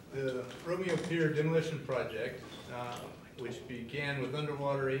 the Romeo Pier demolition project, which began with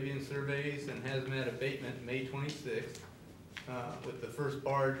underwater avian surveys and hazmat abatement May 26th, with the first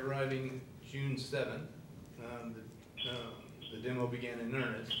barge arriving June 7th. The demo began in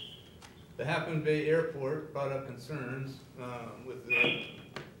earnest. The Half Moon Bay Airport brought up concerns with the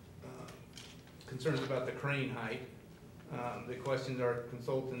concerns about the crane height. They questioned our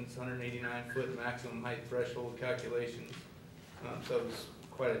consultant's 189-foot maximum height threshold calculations. So it was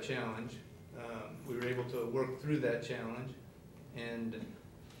quite a challenge. We were able to work through that challenge, and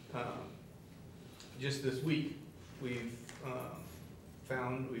just this week we've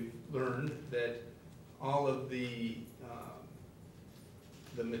learned that all of the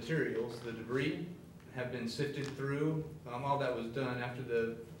materials, the debris, have been sifted through. All that was done after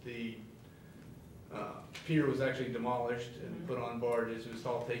the pier was actually demolished and put on barges. It was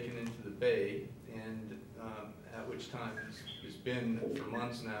all taken into the bay, and at which time it's been for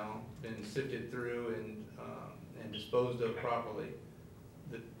months now, been sifted through and disposed of properly.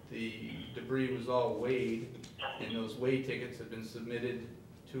 The debris was all weighed, and those weigh tickets have been submitted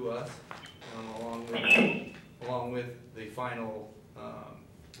to us along with the final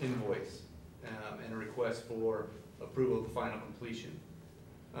invoice and a request for approval of the final completion.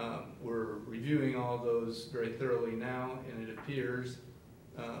 We're reviewing all those very thoroughly now, and it appears,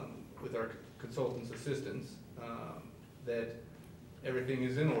 with our consultant's assistance, that everything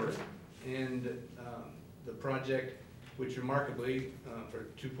is in order. And the project, which remarkably, for a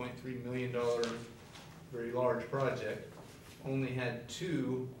 $2.3 million, very large project, only had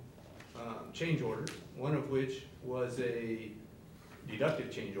 2 change orders, one of which was a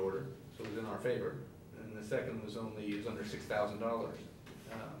deductive change order, so it was in our favor, and the second was under $6,000.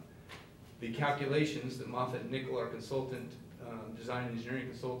 The calculations that Moffett Nickel, our consultant, design and engineering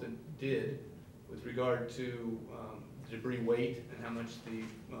consultant did with regard to debris weight and how much the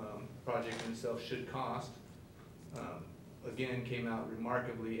project in itself should cost, again, came out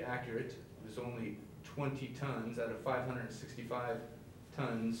remarkably accurate. It was only 20 tons out of 565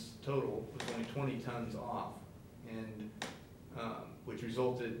 tons total, was only 20 tons off, and which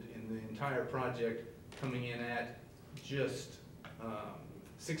resulted in the entire project coming in at just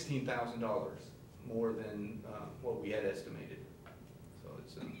 $16,000 more than what we had estimated. So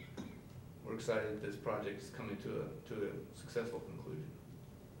it's we're excited this project is coming to a successful conclusion.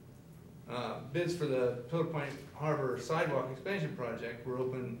 Bids for the Pillar Point Harbor Sidewalk Expansion Project were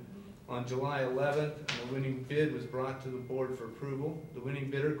open on July 11th, and the winning bid was brought to the board for approval. The winning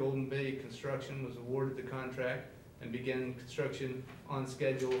bidder, Golden Bay Construction, was awarded the contract and began construction on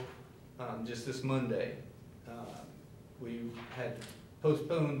schedule just this Monday. We had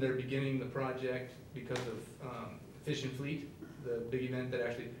postponed their beginning the project because of Fish and Fleet, the big event that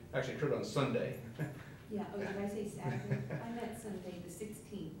actually occurred on Sunday. Yeah, oh, did I say Saturday? I meant Sunday, the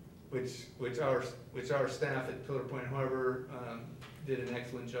 16th. Which our staff at Pillar Point Harbor did an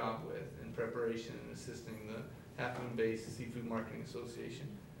excellent job with in preparation and assisting the Half Moon Bay Seafood Marketing Association.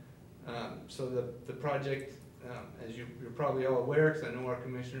 So the project, as you're probably all aware, because I know our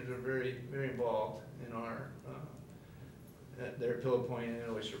commissioners are very, very involved in our their Pillar Point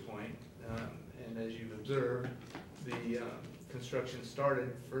and Oyster Point. And as you've observed, the construction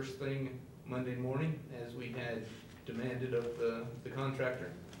started first thing Monday morning, as we had demanded of the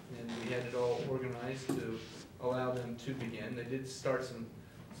contractor, and we had it all organized to allow them to begin. They did start some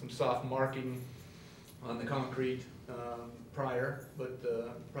soft marking on the concrete prior, but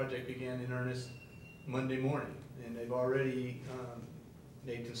the project began in earnest Monday morning, and they've already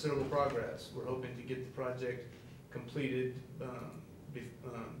made considerable progress. We're hoping to get the project completed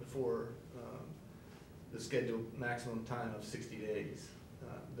before the scheduled maximum time of 60 days.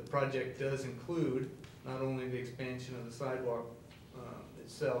 The project does include not only the expansion of the sidewalk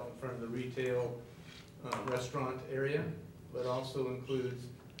itself in front of the retail restaurant area, but also includes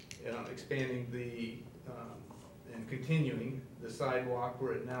expanding and continuing the sidewalk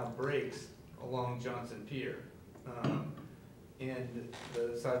where it now breaks along Johnson Pier. And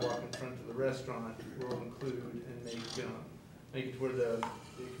the sidewalk in front of the restaurant will include and make it where it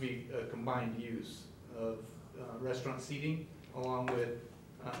can be a combined use of restaurant seating along with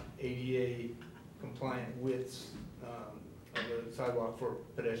ADA compliant widths of the sidewalk for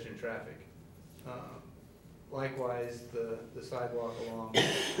pedestrian traffic. Likewise, the sidewalk along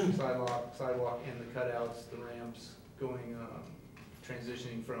sidewalk and the cutouts, the ramps going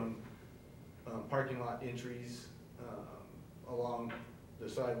transitioning from parking lot entries along the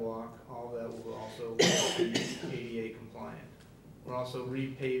sidewalk, all that will also be ADA compliant. We're also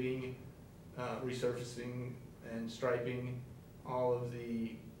repaving, resurfacing, and striping all of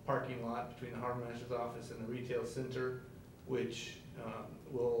the parking lot between the harbor master's office and the retail center, which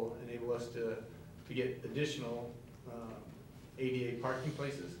will enable us to get additional ADA parking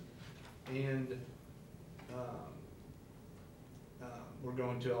places. And we're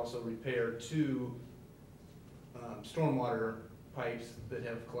going to also repair 2 stormwater pipes that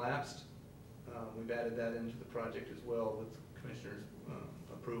have collapsed. We've added that into the project as well with Commissioner's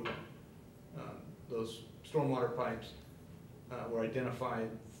approval. Those stormwater pipes were identified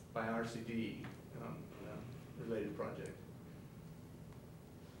by RCD related project.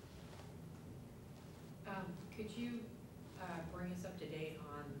 Could you bring us up to date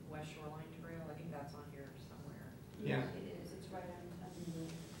on West Shoreline Trail? I think that's on here somewhere. Yeah. It is, it's right under the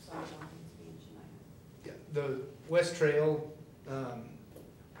sidewalk expansion item. Yeah, the West Trail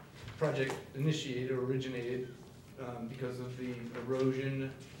project originated because of the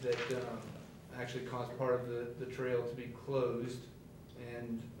erosion that actually caused part of the trail to be closed,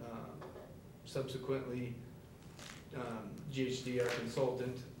 and subsequently GHD, our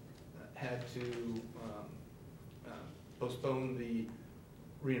consultant, had to postpone the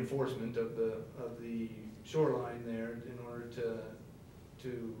reinforcement of the shoreline there in order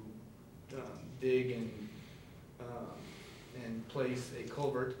to dig and place a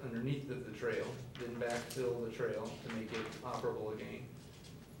culvert underneath of the trail, then backfill the trail to make it operable again.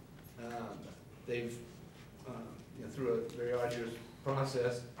 They've, through a very arduous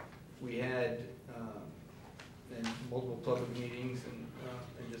process, we had in multiple public meetings and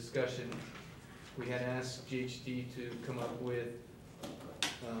discussion, we had asked GHD to come up with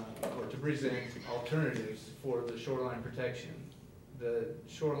or to present alternatives for the shoreline protection. The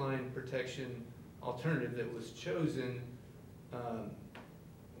shoreline protection alternative that was chosen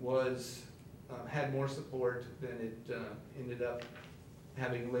had more support than it ended up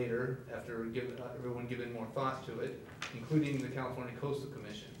having later, after everyone giving more thought to it, including the California Coastal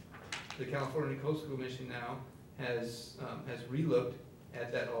Commission. The California Coastal Commission now has relooked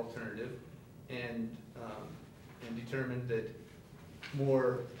at that alternative and determined that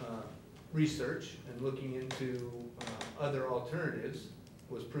more research and looking into other alternatives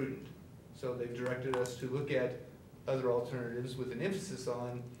was prudent. So they've directed us to look at other alternatives with an emphasis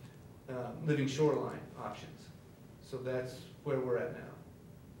on living shoreline options. So that's where we're at now.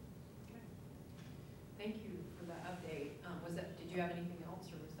 Okay. Thank you for that update. Did you have anything else,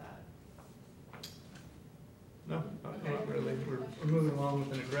 or was that? No, not really. We're moving along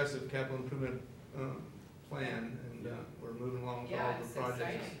with an aggressive capital improvement plan, and we're moving along with all the projects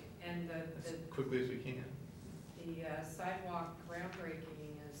exciting. And as quickly as we can. the sidewalk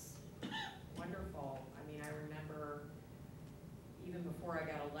groundbreaking is wonderful. I mean, I remember even before I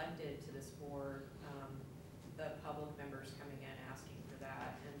got elected to this board, the public members coming in asking for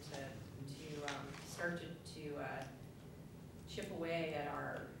that, and to start to chip away at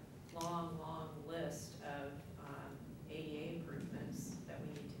our long list of ADA improvements that we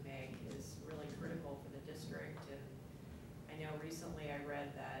need to make is really critical for the district. And I know recently I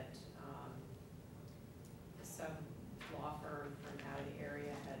read that some law firm from out of the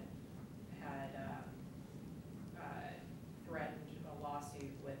area had threatened a lawsuit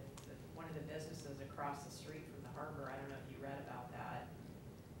with one of the businesses across the street from the harbor. I don't know if you read about that,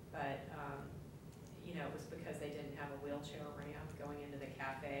 but it was because they didn't have a wheelchair ramp going into the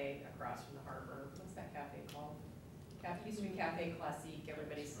cafe across from the harbor. What's that cafe called? It used to be Cafe Classique.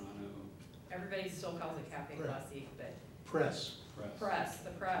 Everybody still calls it Cafe Classique, but The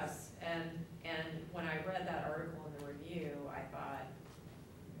press. And when I read that article in the review, I thought,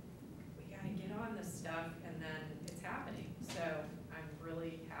 we gotta get on this stuff, and then it's happening. So I'm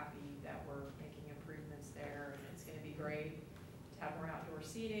really happy that we're making improvements there, and it's gonna be great to have more outdoor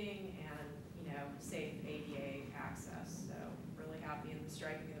seating and, safe ADA access. So really happy, and the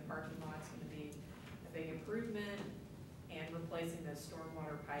striping of the parking lot is gonna be a big improvement, and replacing those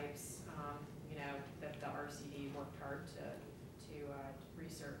stormwater pipes, that the RCD worked hard to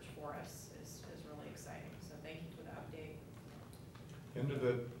research for us is really exciting. So thank you for the update.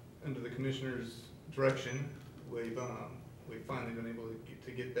 Under the commissioner's direction, we've finally been able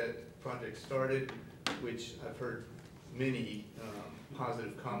to get that project started, which I've heard many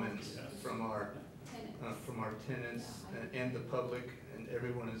positive comments from our tenants and the public, and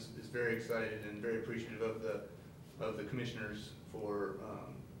everyone is very excited and very appreciative of the commissioners for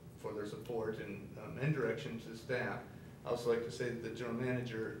their support and direction to staff. I also like to say that the general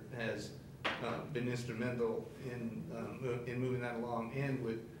manager has been instrumental in moving that along, and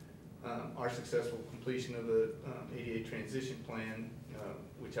with our successful completion of the ADA transition plan,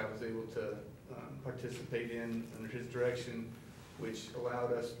 which I was able to participate in under his direction, which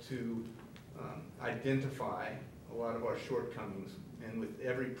allowed us to identify a lot of our shortcomings. And with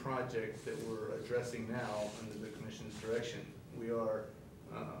every project that we're addressing now under the commission's direction, we are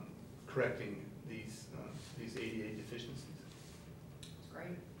correcting these ADA deficiencies. It's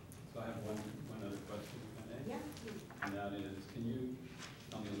great. So I have one other question, if I may. Yeah. And that is, can you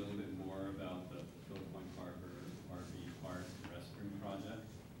tell me a little bit more about the Phil Point Harbor RV Park restroom project?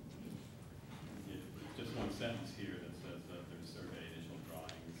 Just one sentence here that says that there's survey initial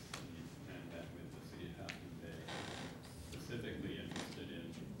drawings and that with the city of Half Moon Bay specifically interested in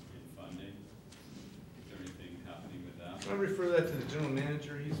funding. Is there anything happening with that? I'll refer that to the general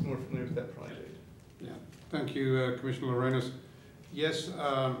manager. He's more familiar with that project. Yeah, thank you, Commissioner Lorenas. Yes,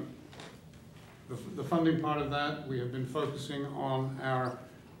 the funding part of that, we have been focusing on our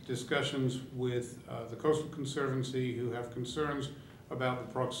discussions with the Coastal Conservancy, who have concerns about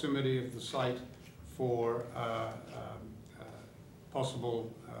the proximity of the site for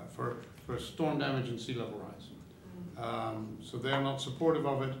possible for storm damage and sea level rise. So they're not supportive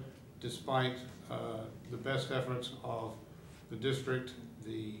of it, despite the best efforts of the district,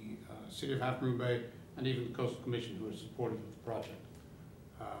 the City of Half Moon Bay, and even the Coastal Commission, who are supportive of the project.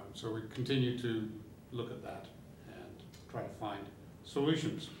 So we continue to look at that and try to find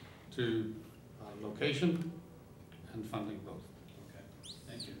solutions to location and funding both. Okay,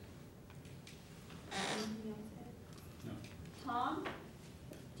 thank you. Anything else, Ed? No. Tom,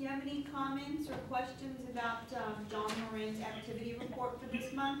 do you have any comments or questions about John Moran's activity report for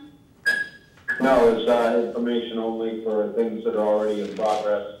this month? No, it's information only for things that are already in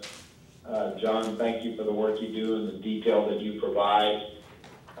progress. John, thank you for the work you do and the detail that you provide.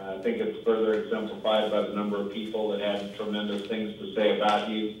 I think it's further exemplified by the number of people that had tremendous things to say about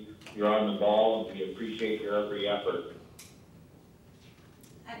you. You're on the ball, and we appreciate your every effort.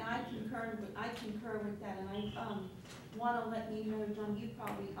 And I concur with that, and want to let you know, John, you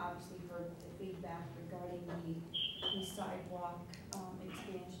probably obviously heard the feedback regarding the sidewalk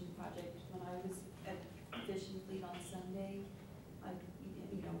expansion project. When I was at Fishing Fleet on Sunday, I,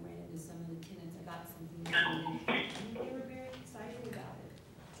 ran into some of the tenants. I got something that they were very excited about it.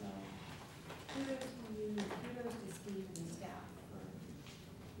 So kudos to you, kudos to Steve and the staff for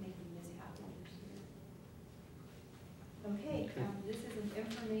making this happen this year. Okay, this is an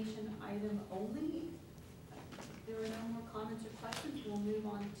information item only. If there are no more comments or questions, we'll move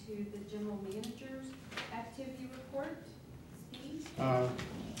on to the general manager's activity report. Steve?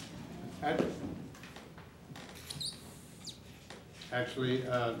 Actually,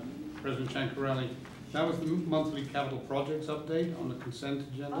 President Chancarelli, that was the monthly capital projects update on the consent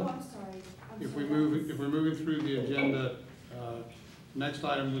agenda. Oh, I'm sorry. If we're moving through the agenda, next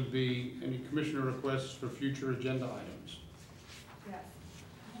item would be any commissioner requests for future agenda items. Yes.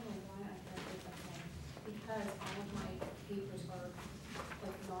 I don't know why I thought this, okay. Because all of my papers are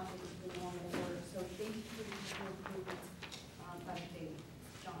like not in the normal order, so thank you for the improvements, update,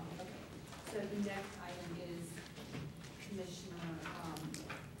 John. Okay. So the next item is Commissioner,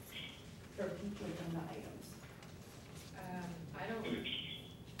 or future agenda items. I don't,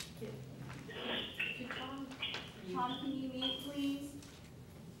 could Tom? Tom, can you mute, please?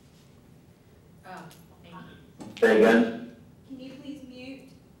 Thank you. Say again? Can you please mute?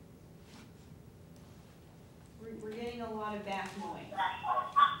 We're getting a lot of back noise.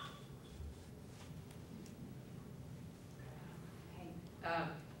 Okay.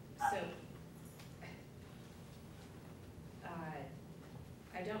 So,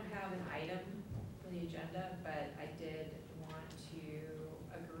 I don't have an item for the agenda, but I did want to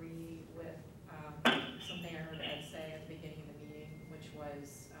agree with something I heard Ed say at the beginning of the meeting, which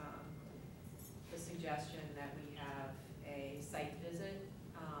was the suggestion that we have a site visit.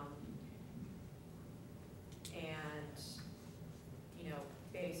 And,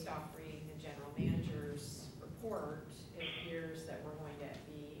 based off reading the general manager's report, it appears that we're going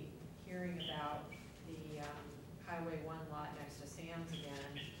to be hearing about the Highway 1 lot next to Sam's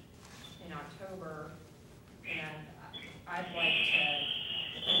again in October. And I'd like to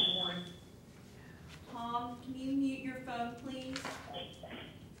get more. Tom, can you mute your phone, please?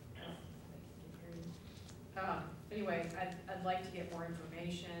 Anyway, I'd like to get more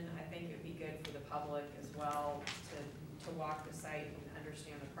information. I think it would be good for the public as well to walk the site and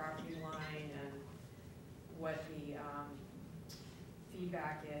understand the property line and what the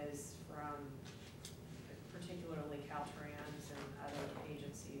feedback is from particularly Caltrans and other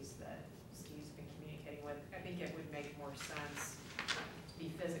agencies that Steve's been communicating with. I think it would make more sense to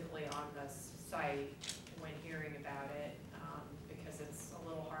be physically on this site when hearing about it, because it's a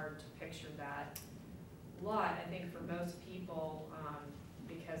little hard to picture that lot. I think for most people,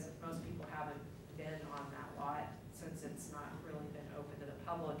 because most people haven't been on that lot since it's not really been open to the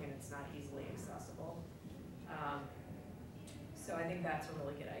public and it's not easily accessible. So I think that's a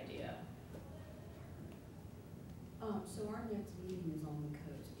really good idea. So our next meeting is on the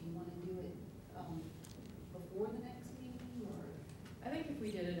coast. Do you want to do it before the next meeting, or? I think if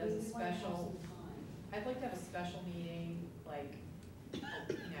we did it as a special, I'd like to have a special meeting, like,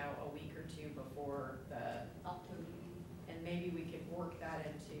 a week or two before the October meeting. And maybe we could work that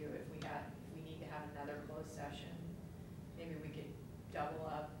into, if we need to have another closed session, maybe we could double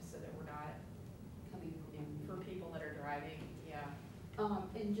up so that we're not Coming for people that are driving, yeah.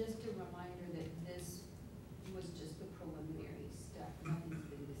 And just a reminder that this was just the preliminary step. Nothing's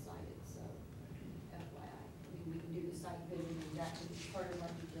been decided, so FYI. I mean, we can do the site visit and that would be part of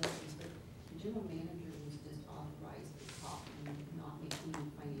our due diligence, but the general manager was just authorized to talk and not make any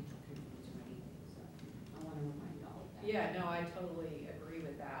financial commitments or anything, so I want to remind all of that. Yeah, no, I totally agree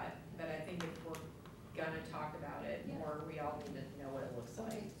with that, but I think if we're gonna talk about it Yeah. more, we all need to know what it looks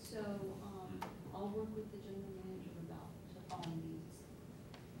Okay, like. so, I'll work with the general manager about, on these,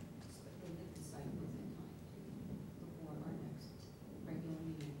 the site visit time before our next regular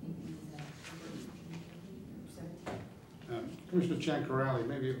meeting. I think it is 17th. Commissioner Chancarelli,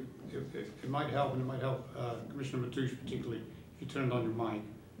 maybe it might help, and it might help Commissioner Matoush particularly if you turned on your mic.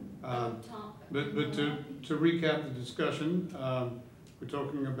 Tom. But to recap the discussion, we're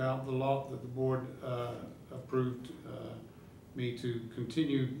talking about the lot that the board approved me to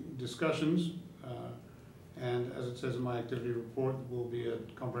continue discussions. And as it says in my activity report, there will be a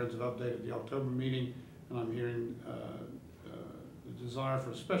comprehensive update at the October meeting, and I'm hearing the desire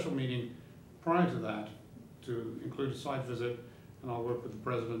for a special meeting prior to that to include a site visit, and I'll work with the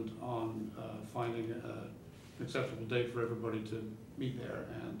president on finding an acceptable date for everybody to meet there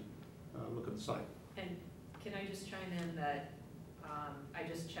and look at the site. And can I just chime in that I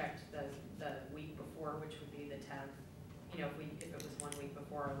just checked the week before, which would be the 10th, if it was 1 week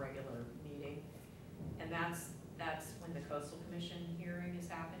before our regular meeting. And that's when the Coastal Commission hearing is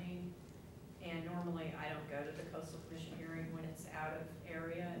happening. And normally I don't go to the Coastal Commission hearing when it's out of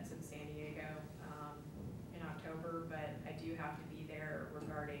area. It's in San Diego in October, but I do have to be there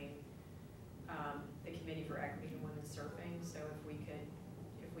regarding the Committee for Equity and Women's Surfing. So if we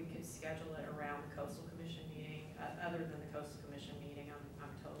could schedule it around the Coastal Commission meeting, other than the Coastal Commission meeting,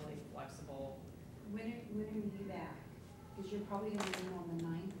 I'm totally flexible. When are you back? Because you're probably gonna leave on the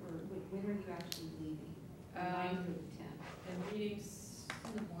 9th, or when are you actually leaving? The 9th or the 10th? And meetings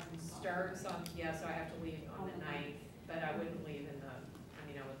In the morning. starts on, so I have to leave on the the 9th, but I wouldn't leave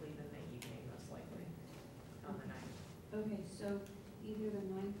I would leave in the evening most likely, on the 9th. Okay, so either the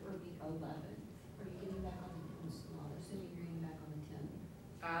 9th or the 11th. Are you getting back on the, assuming you're getting back on the 10th?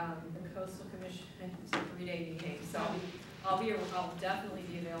 The Coastal Commission, it's a 3-day meeting, so I'll definitely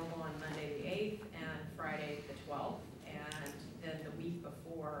be available on Monday the 8th and Friday the 12th, and then the week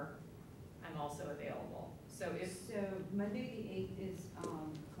before, I'm also available. So Monday the 8th is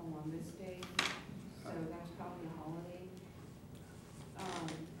Columbus Day, so that's probably a holiday.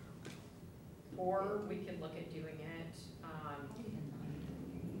 or we could look at doing it, Probably the 9th.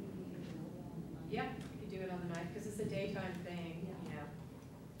 yeah, we could do it on the 9th, because it's a daytime thing,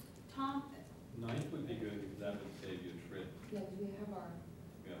 Tom, 9th would be good, because that would save you a trip. yeah, because we have our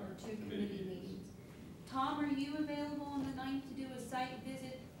We have our our 2 committee meetings. Tom, are you available on the 9th to do a site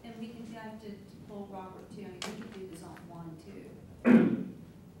visit? And we can have to pull Robert too. I mean, we could do this on 1 too.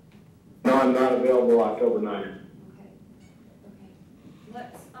 No, I'm not available October 9th. Okay.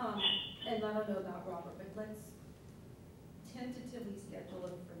 Let's, and I don't know about Robert, but let's tentatively schedule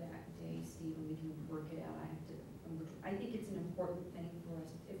it for that day, Steve, and we can work it out. I think it's an important thing for us.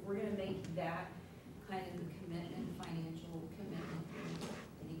 If we're gonna make that kind of commitment, financial commitment,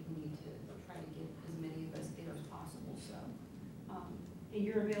 I think we need to try to get as many of us there as possible, so. And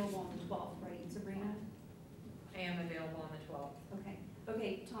you're available on the 12th, right, Sabrina? I am available on the 12th.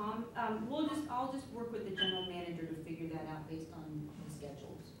 Okay, Tom, I'll just work with the general manager to figure that out based on the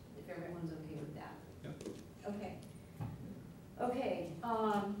schedules, if everyone's okay with that. Yep. Okay,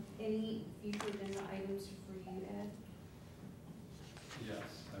 any future agenda items for you, Ed? Yes,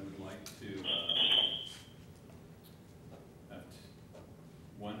 I would like to have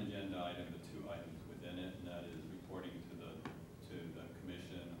one agenda item, but 2 items within it, and that is reporting to the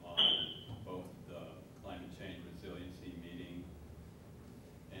commission on both the climate change resiliency meeting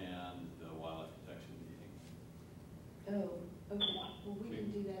and the wildlife protection meeting. Oh, okay, well, we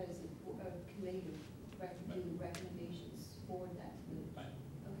can do that as a committee to do recommendations, forward that to the, Fine.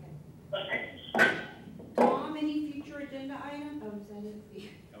 okay. Tom, any future agenda item? Oh, is that it for you?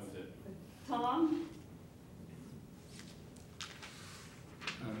 That was it. Tom?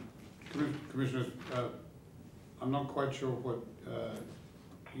 Commissioners, I'm not quite sure what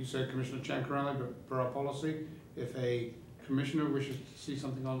you said, Commissioner Chancarelli, but per our policy, if a commissioner wishes to see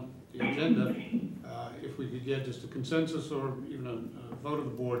something on the agenda, if we could get just a consensus or even a vote of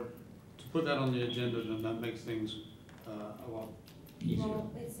the board to put that on the agenda, then that makes things a lot easier.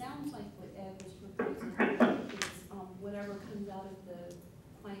 Well, it sounds like what Ed was proposing is whatever comes out of the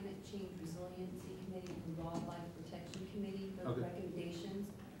Climate Change Resiliency Committee and the Wildlife Protection Committee, those Okay. recommendations.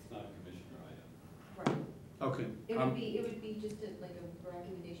 It's not a commissioner item. Right. Okay. It would be just like a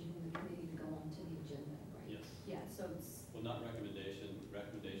recommendation from the committee to go onto the agenda, right? Yes. Yeah, so it's, Well, not recommendations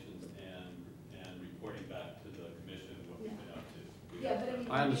and reporting back to the commission what we've been up to. yeah, but I mean.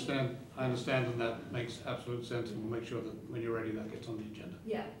 I understand, and that makes absolute sense, and we'll make sure that when you're ready, that gets on the agenda.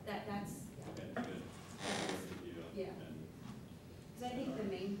 Yeah, that's, Okay, good. Yeah. And because I think the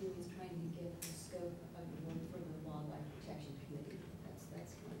main thing is trying to get the scope of the work for the Wildlife Protection Committee.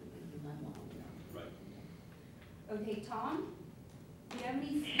 That's kind of the thing I want to know. Right. Okay, Tom, do you have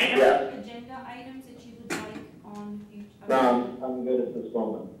any future agenda items that you would like on future? No, I'm good at this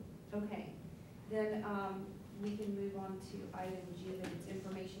moment. Okay, then, we can move on to item G, that it's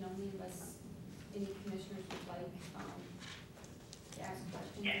information only unless any commissioners would like, to ask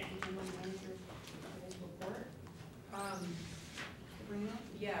questions of the general manager for his report. Sabrina?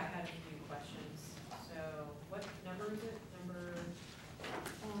 Yeah, I had a few questions. So what number is it? Number,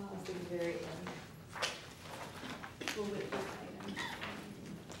 It's the very end. Well, with this item.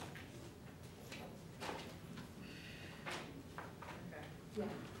 okay. Yeah.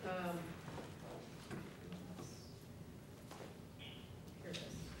 Here it is.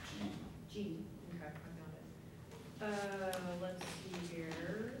 G. Okay, I found it. Let's see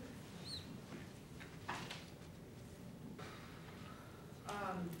here.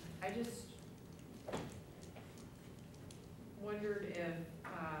 I just wondered if,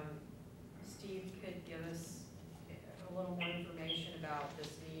 Steve could give us a little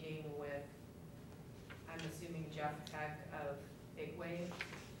Jeff Peck of Big Wave.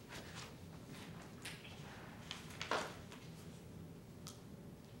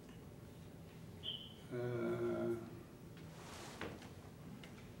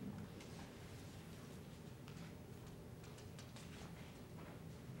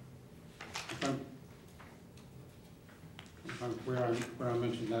 Where I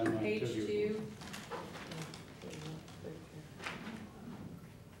mentioned that in my Page interview. 2.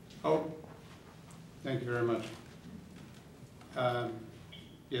 Oh, thank you very much.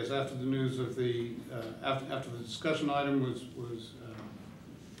 Yes, after the news of the, after the discussion item was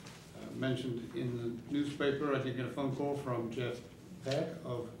mentioned in the newspaper, I did get a phone call from Jeff Peck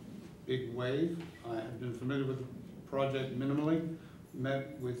of Big Wave. I have been familiar with the project minimally,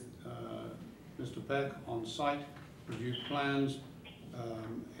 met with Mr. Peck on site, reviewed plans,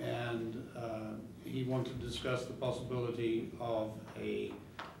 and he wanted to discuss the possibility of the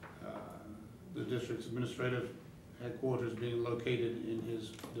district's administrative headquarters being located in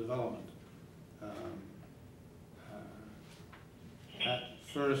his development. At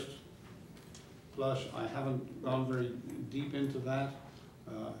first blush, I haven't gone very deep into that,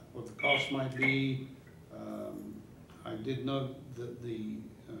 what the cost might be. I did note that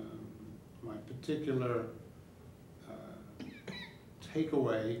my particular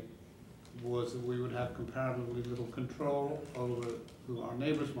takeaway was that we would have comparatively little control over who our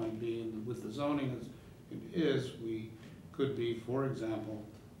neighbors might be, and with the zoning as it is, we could be, for example,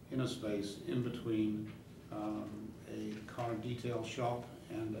 in a space in between a car detail shop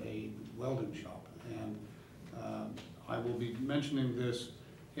and a welding shop. And I will be mentioning this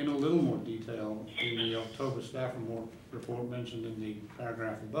in a little more detail in the October staff report mentioned in the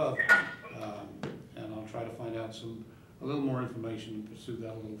paragraph above, and I'll try to find out a little more information and pursue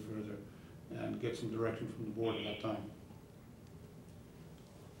that a little further and get some direction from the board at that time.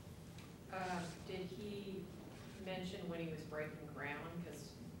 Did he mention when he was breaking ground?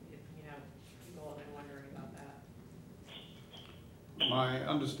 Because, you know, people have been wondering about that. My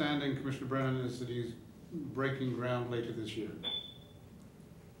understanding, Commissioner Brennan, is that he's breaking ground later this year.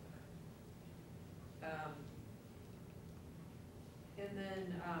 And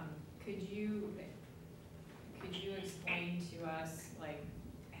then could you explain to us, like,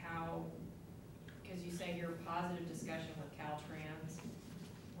 how, because you say your positive discussion with Caltrans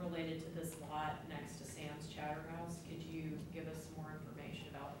related to this lot next to Sam's Chowder House. Could you give us some more information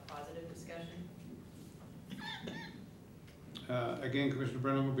about the positive discussion? Again, Commissioner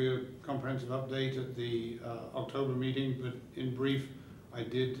Brennan, will be a comprehensive update at the October meeting, but in brief, I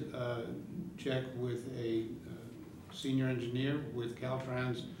did check with a senior engineer with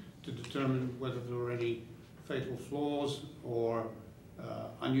Caltrans to determine whether there were any fatal flaws or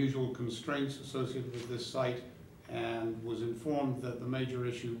unusual constraints associated with this site, and was informed that the major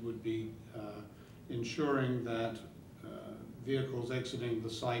issue would be ensuring that vehicles exiting the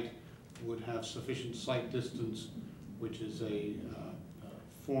site would have sufficient sight distance, which is a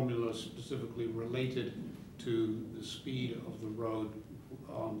formula specifically related to the speed of the road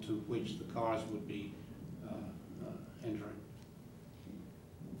onto which the cars would be entering.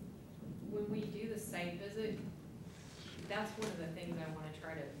 When we do the site visit, that's one of the things I want to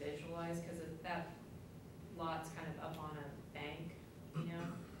try to visualize, because that lot's kind of up on a bank, you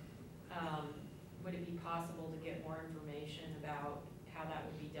know? Would it be possible to get more information about how that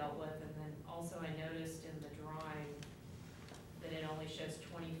would be dealt with? And then also I noticed in the drawing that it only shows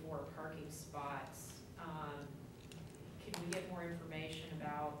 24 parking spots. Can we get more information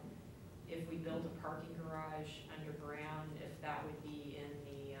about if we built a parking garage underground, if that would be in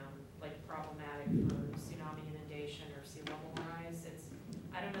the, like, problematic for tsunami inundation or sea level rise?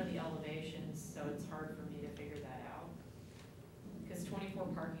 I don't know the elevations, so it's hard for me to figure that out. Because 24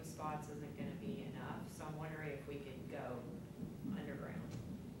 parking spots isn't gonna be enough, so I'm wondering if we could go underground.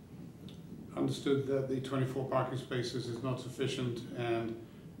 Understood that the 24 parking spaces is not sufficient, and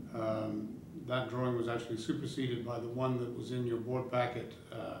that drawing was actually superseded by the one that was in your board packet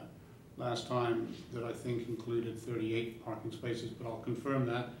last time, that I think included 38 parking spaces, but I'll confirm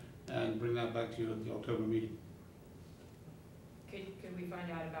that and bring that back to you at the October meeting. Could we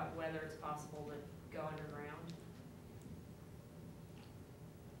find out about whether it's possible to go underground?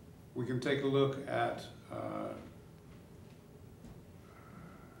 We can take a look at Well,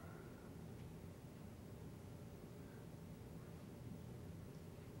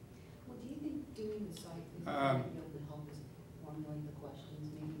 do you think doing the site visit might be able to help us formulate the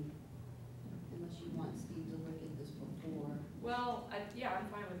questions, maybe, unless you want Steve to look at this before? Well, yeah, I'm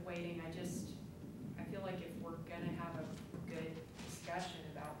fine with waiting. I feel like if we're gonna have a good discussion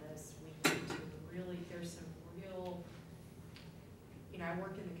about this, we need to really, there's some real, you know, I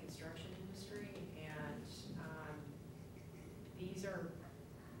work in the construction industry, and these are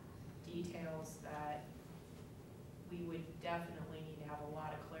details that we would definitely need to have a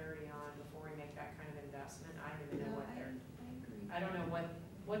lot of clarity on before we make that kind of investment. I don't even know what they're, I agree. I don't know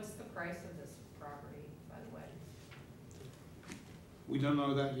what's the price of this property, by the way? We don't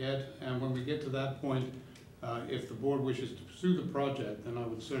know that yet, and when we get to that point, if the board wishes to pursue the project, then I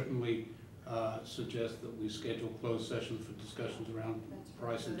would certainly suggest that we schedule closed sessions for discussions around That's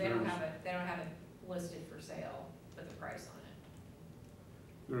price So and they don't terms. have it, they don't have it listed for sale, but the price on it.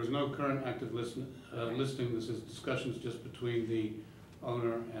 There is no current active listing. This is discussions just between the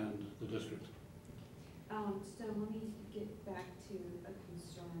owner and the district. So let me get back to a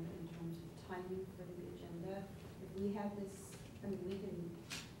concern in terms of timing for the agenda. If we have this, I mean,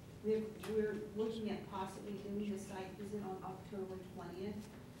 we're looking at possibly doing the site visit on October 20th.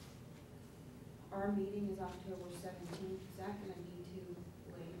 Our meeting is October 17th. Is that gonna be too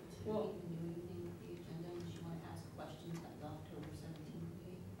late to Well- even do anything with the agenda? Unless you wanna ask questions at the October 17th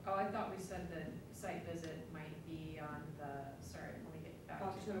meeting? Oh, I thought we said the site visit might be on the, sorry, let me get back to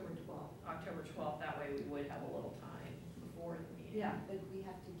October 12th. October 12th, that way we would have a little time before the meeting. Yeah, but we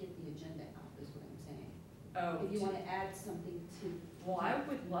have to get the agenda out, is what I'm saying. Oh, If you wanna add something to. well, I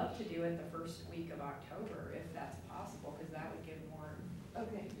would love to do it the first week of October, if that's possible, because that would give more,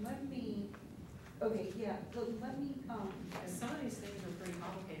 Okay, let me, because some of these things are pretty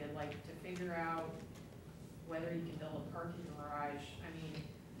complicated, like to figure out whether you can build a parking garage. I mean,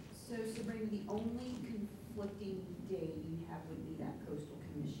 so Sabrina, the only conflicting day you have would be that coastal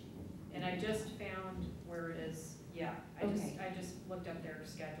commission. and I just found where it is, yeah, Okay. I just looked up their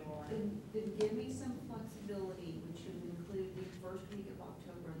schedule and, Then give me some flexibility, which would include the first week of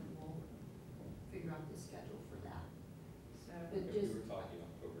October, and we'll figure out the schedule for that. so, But If just, we were talking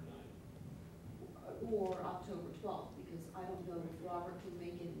October 9th. or October 12th, because I don't know if Robert can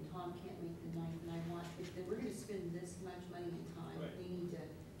make it and Tom can't make the 9th, and I want, if we're gonna spend this much money and time, Right. we need to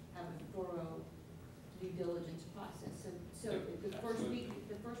have a thorough due diligence process. So Yep, the first absolutely.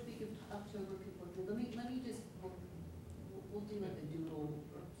 week of October could work. Let me just, we'll do like a doodle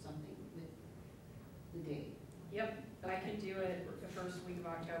or something with the date. yep, I can do it the first week of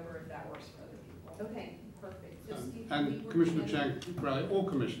October if that works for other people. Okay, perfect. So Steve, we And work Commissioner together. Chang, Bradley, all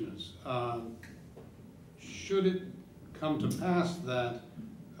commissioners, should it come to pass that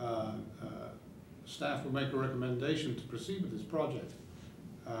staff will make a recommendation to proceed with this project,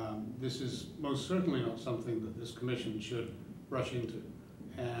 this is most certainly not something that this commission should rush into.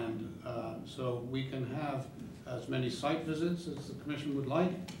 And so we can have as many site visits as the commission would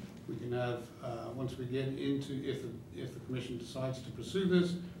like. We can have, once we get into, if the commission decides to pursue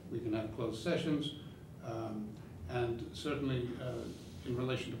this, we can have closed sessions. And certainly, in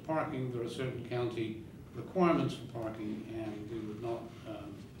relation to parking, there are certain county requirements for parking, and we would not,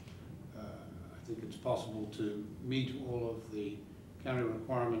 I think it's possible to meet all of the county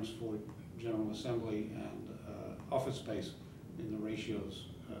requirements for General Assembly and office space in the ratios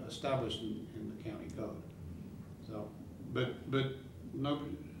established in the county code. So, but no,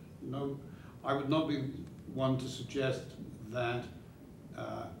 I would not be one to suggest that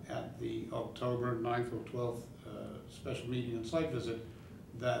at the October 9th or 12th special meeting and site visit,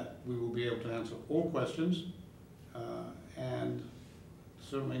 that we will be able to answer all questions, and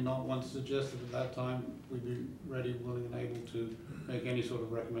certainly not want to suggest that at that time we'd be ready, willing, and able to make any sort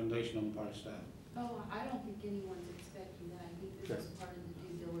of recommendation on the part of staff. Oh, I don't think anyone's expecting that. I think this is part of the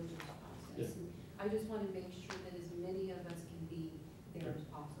due diligence process. Yeah. And I just want to make sure that as many of us can be there as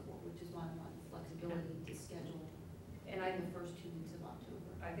possible, which is why I want the flexibility to schedule And in the first 2 weeks of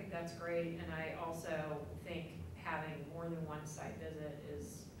October. I think that's great, and I also think having more than one site visit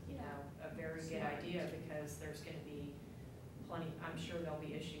is, you know, a very good Smart. idea, because there's gonna be plenty, I'm sure there'll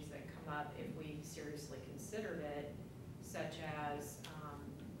be issues that come up if we seriously considered it, such as,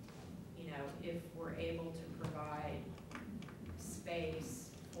 you know, if we're able to provide space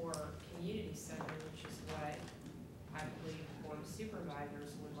for community center, which is what I believe the board of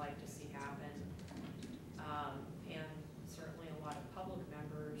supervisors would like to see happen, and certainly a lot of public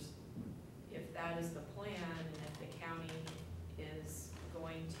members, if that is the plan, and if the county is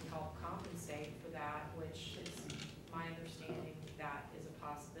going to help compensate for that, which is my understanding that is a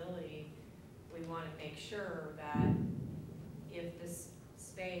possibility, we want to make sure that if this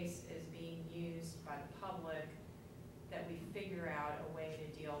space is being used by the public, that we figure out a way to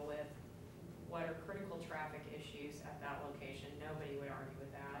deal with what are critical traffic issues at that location. Nobody would argue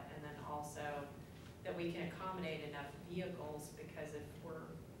with that. And then also that we can accommodate enough vehicles, because if we're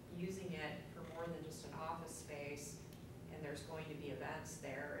using it for more than just an office space, and there's going to be events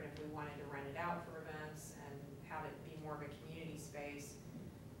there, and if we wanted to rent it out for events and have it be more of a community space,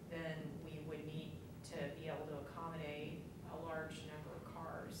 then we would need to be able to accommodate a large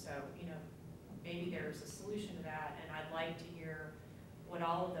what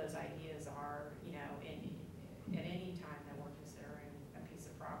all of those ideas are, you know, at any time that we're considering a piece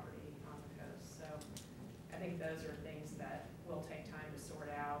of property on the coast. So I think those are things that will take time to sort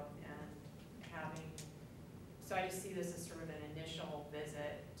out, and so I just see this as sort of an initial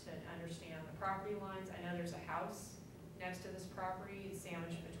visit to understand the property lines. I know there's a house next to this property, it's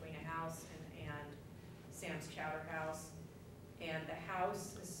sandwiched between a house and Sam's Chowder House. And the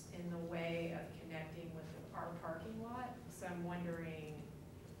house is in the way of connecting with our parking lot. So I'm wondering,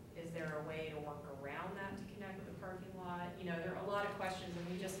 is there a way to work around that to connect with the parking lot? You know, there are a lot of questions and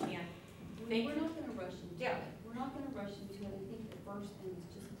we just can't think. We're not gonna rush into Yeah. it. We're not gonna rush into it. I think the first thing is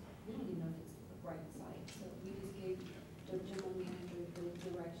just, we don't even know if it's the right site. So we just gave the general manager the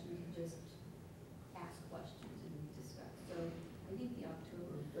direction to just ask questions and discuss. So I think the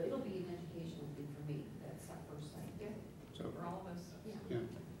October, it'll be an educational thing for me. That's our first site. Yeah, So, for all of us. Yeah.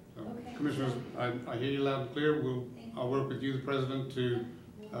 so, Okay. Commissioners, I hear you loud and clear. I'll work with you, the president, to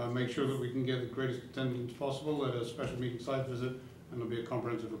make sure that we can get the greatest attendance possible at a special meeting site visit, and there'll be a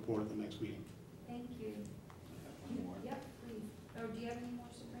comprehensive report at the next meeting. Thank you. Yep, please. Oh, do you have any more,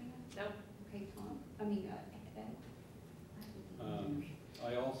 Sabrina? Nope. Okay, Tom, I mean, Ed?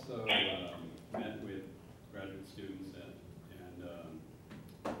 I also met with graduate students and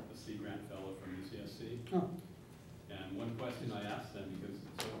a Sea Grant fellow from UCSC. Oh. And one question I asked them, because,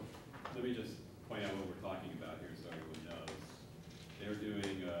 so, let me just point out what we're talking about here so everyone knows. They're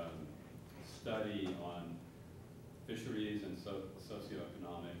doing a study on fisheries and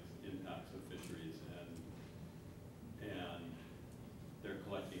socioeconomic impacts of fisheries, and they're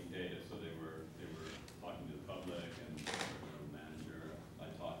collecting data. So they were talking to the public and the manager. I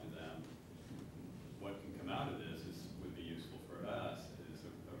talked to them. What can come out of this would be useful for us is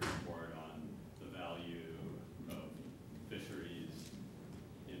a report on the value of fisheries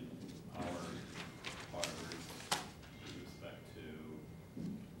in our harbors with respect to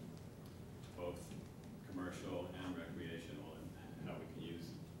both commercial and recreational, and how we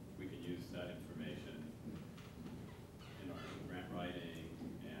can use that information in our grant writing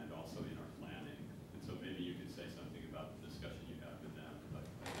and also in our planning. And so maybe you could say something about the discussion you had with them. But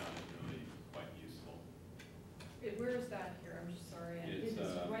I found it really quite useful. Where is that here? I'm just sorry. It's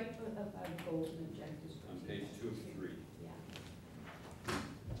right above goals and objectives. on page 2 of 3.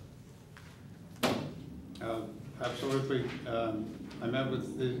 Yeah. Absolutely. I met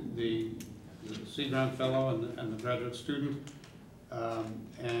with the Sea Grant fellow and the graduate student,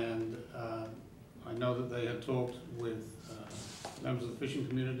 and I know that they had talked with members of the fishing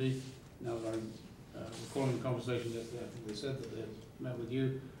community. Now that I'm recalling the conversation yesterday, I think they said that they had met with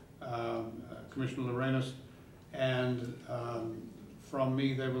you, Commissioner Lorenas, and from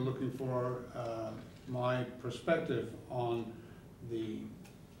me they were looking for my perspective on the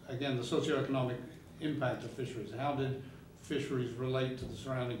socioeconomic impact of fisheries. How did fisheries relate to the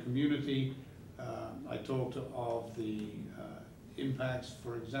surrounding community? I talked of the impacts,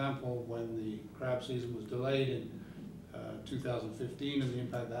 for example, when the crab season was delayed in 2015 and the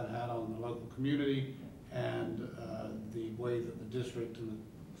impact that had on the local community, and the way that the district and the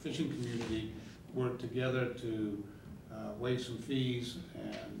fishing community worked together to waive some fees,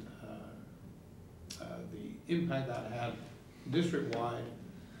 and the impact that had district-wide.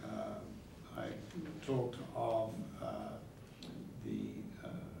 I talked of the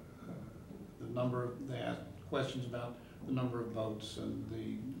number of, they asked questions about the number of boats and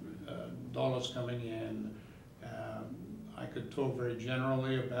the dollars coming in. I could talk very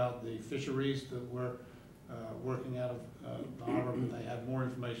generally about the fisheries that we're working out of the harbor, but they had more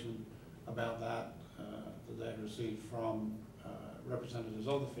information about that that they had received from representatives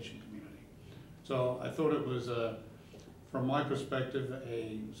of the fishing community. So I thought it was, from my perspective,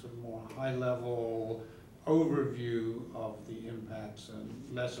 a sort of more high-level overview of the impacts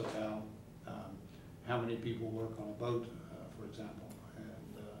and less about how many people work on a boat, for example.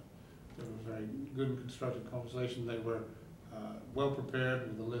 And there was a very good and constructive conversation. They were well prepared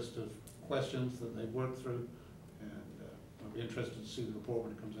with a list of questions that they worked through, and I'll be interested to see the report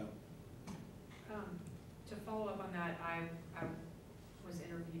when it comes out. To follow up on that, I was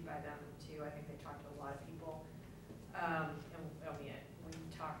interviewed by them too. I think they talked to a lot of people. And I mean, we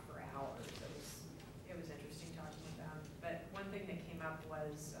talked for hours. It was interesting talking with them. But one thing that came up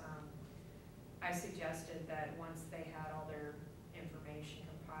was I suggested that once they had all their information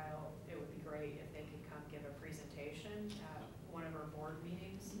compiled, it would be great if they could come give a presentation at one of our board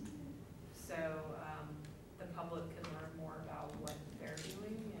meetings. So the public could learn more about what they're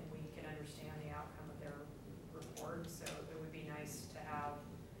doing and we can understand the outcome of their report. So it would be nice to have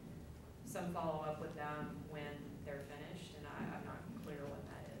some follow-up with them when they're finished, and I'm not clear when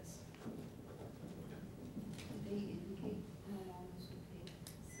that is. Did they indicate how long this would take?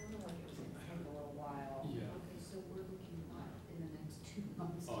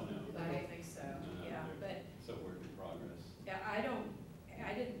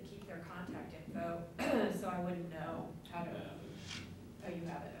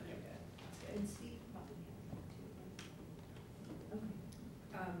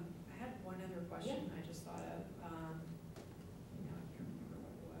 I had one other question I just thought of. Now I can't remember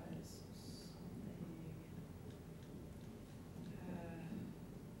what it was. Something.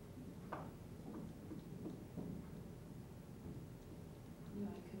 You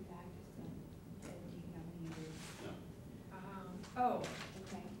wanna come back just then? Ed, do you have any other? Oh,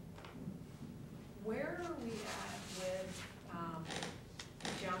 Okay. where are we at with,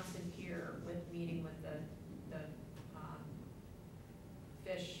 Johnson Pier with meeting with the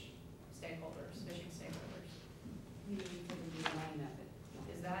fish stakeholders, fishing stakeholders? You need to redesign of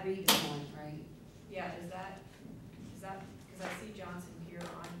it. Is that, Redesign, right? yeah, is that, because I see Johnson Pier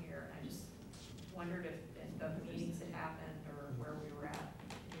on here, and I just wondered if the meetings had happened or where we were at.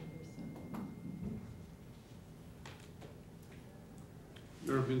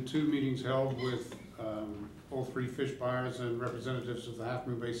 There have been 2 meetings held with all 3 fish buyers and representatives of the Half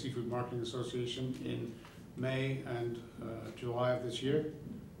Moon Bay Seafood Marketing Association in May and July of this year.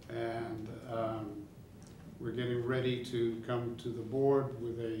 And we're getting ready to come to the board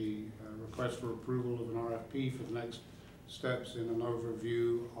with a request for approval of an RFP for the next steps in an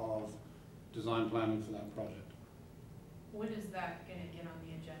overview of design planning for that project. When is that gonna get on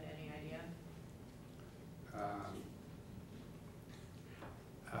the agenda, any idea?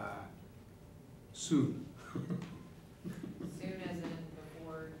 Soon. Soon as in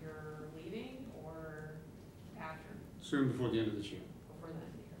before you're leaving or after, Soon before the end of this year. before the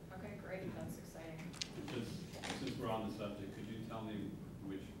end of the year? Okay, great, that's exciting. Just, since we're on the subject, could you tell me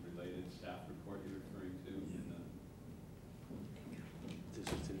which related staff report you're referring to in the? This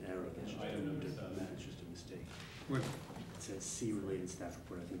is an error, that's just, Item number 7. that's just a mistake. What? It says C related staff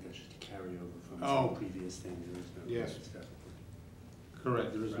report, I think that's just a carryover from Oh. some previous thing, there is no Yes. related staff report.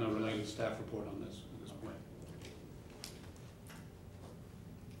 Correct, there is no related staff report on this at this point.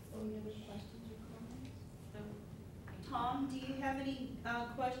 Any other questions or comments? Tom, do you have any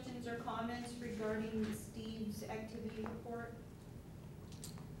questions or comments regarding Steve's activity report?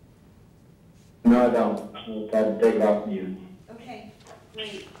 No, I don't. I'll have to take it off mute. Okay,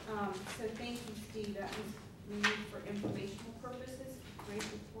 great. So thank you, Steve. That was really for informational purposes. Great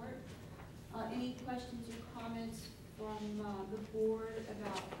report. Any questions or comments from the board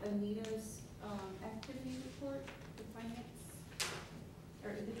about Anita's activity report, the finance,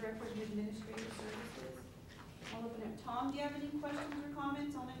 or the Director of Administrative Services? I'll open it. Tom, do you have any questions or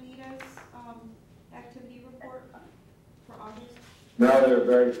comments on Anita's activity report for August? No, they're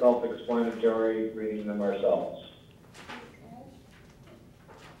very self-explanatory, reading them ourselves. Ed?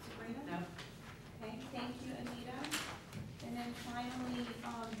 Sabrina? No? Okay, thank you, Anita. And then finally,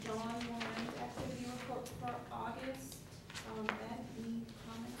 John Warren's activity report for August. Ed, any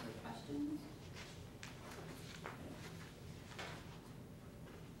comments or questions?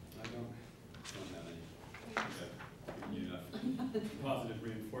 I don't have any. I've given you enough positive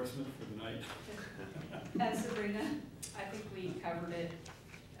reinforcement for the night. Sabrina? I think we covered it.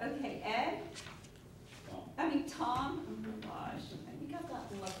 Okay, Ed? Well, Tom? Oh my gosh, I think I've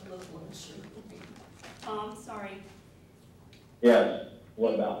got local insurance. Tom, sorry. Yes,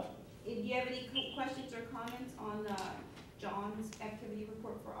 what about? Do you have any questions or comments on John's activity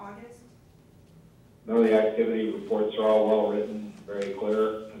report for August? No, the activity reports are all well-written, very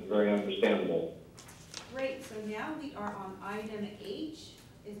clear, and very understandable. Great, so now we are on item H.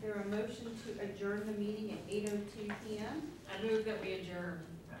 Is there a motion to adjourn the meeting at 8:02 PM? I move that we adjourn.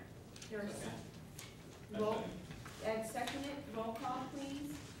 There's I roll, think. Ed seconded, roll call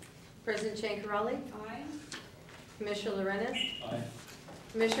please. President Chancarelli, Aye. Commissioner Lorenz, Aye.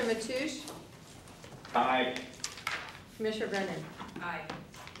 Commissioner Matoush, Aye. Commissioner Brennan. Aye.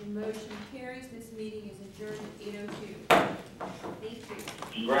 The motion carries. This meeting is adjourned at 8:02. Thank you.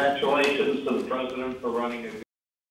 Congratulations to the president for running a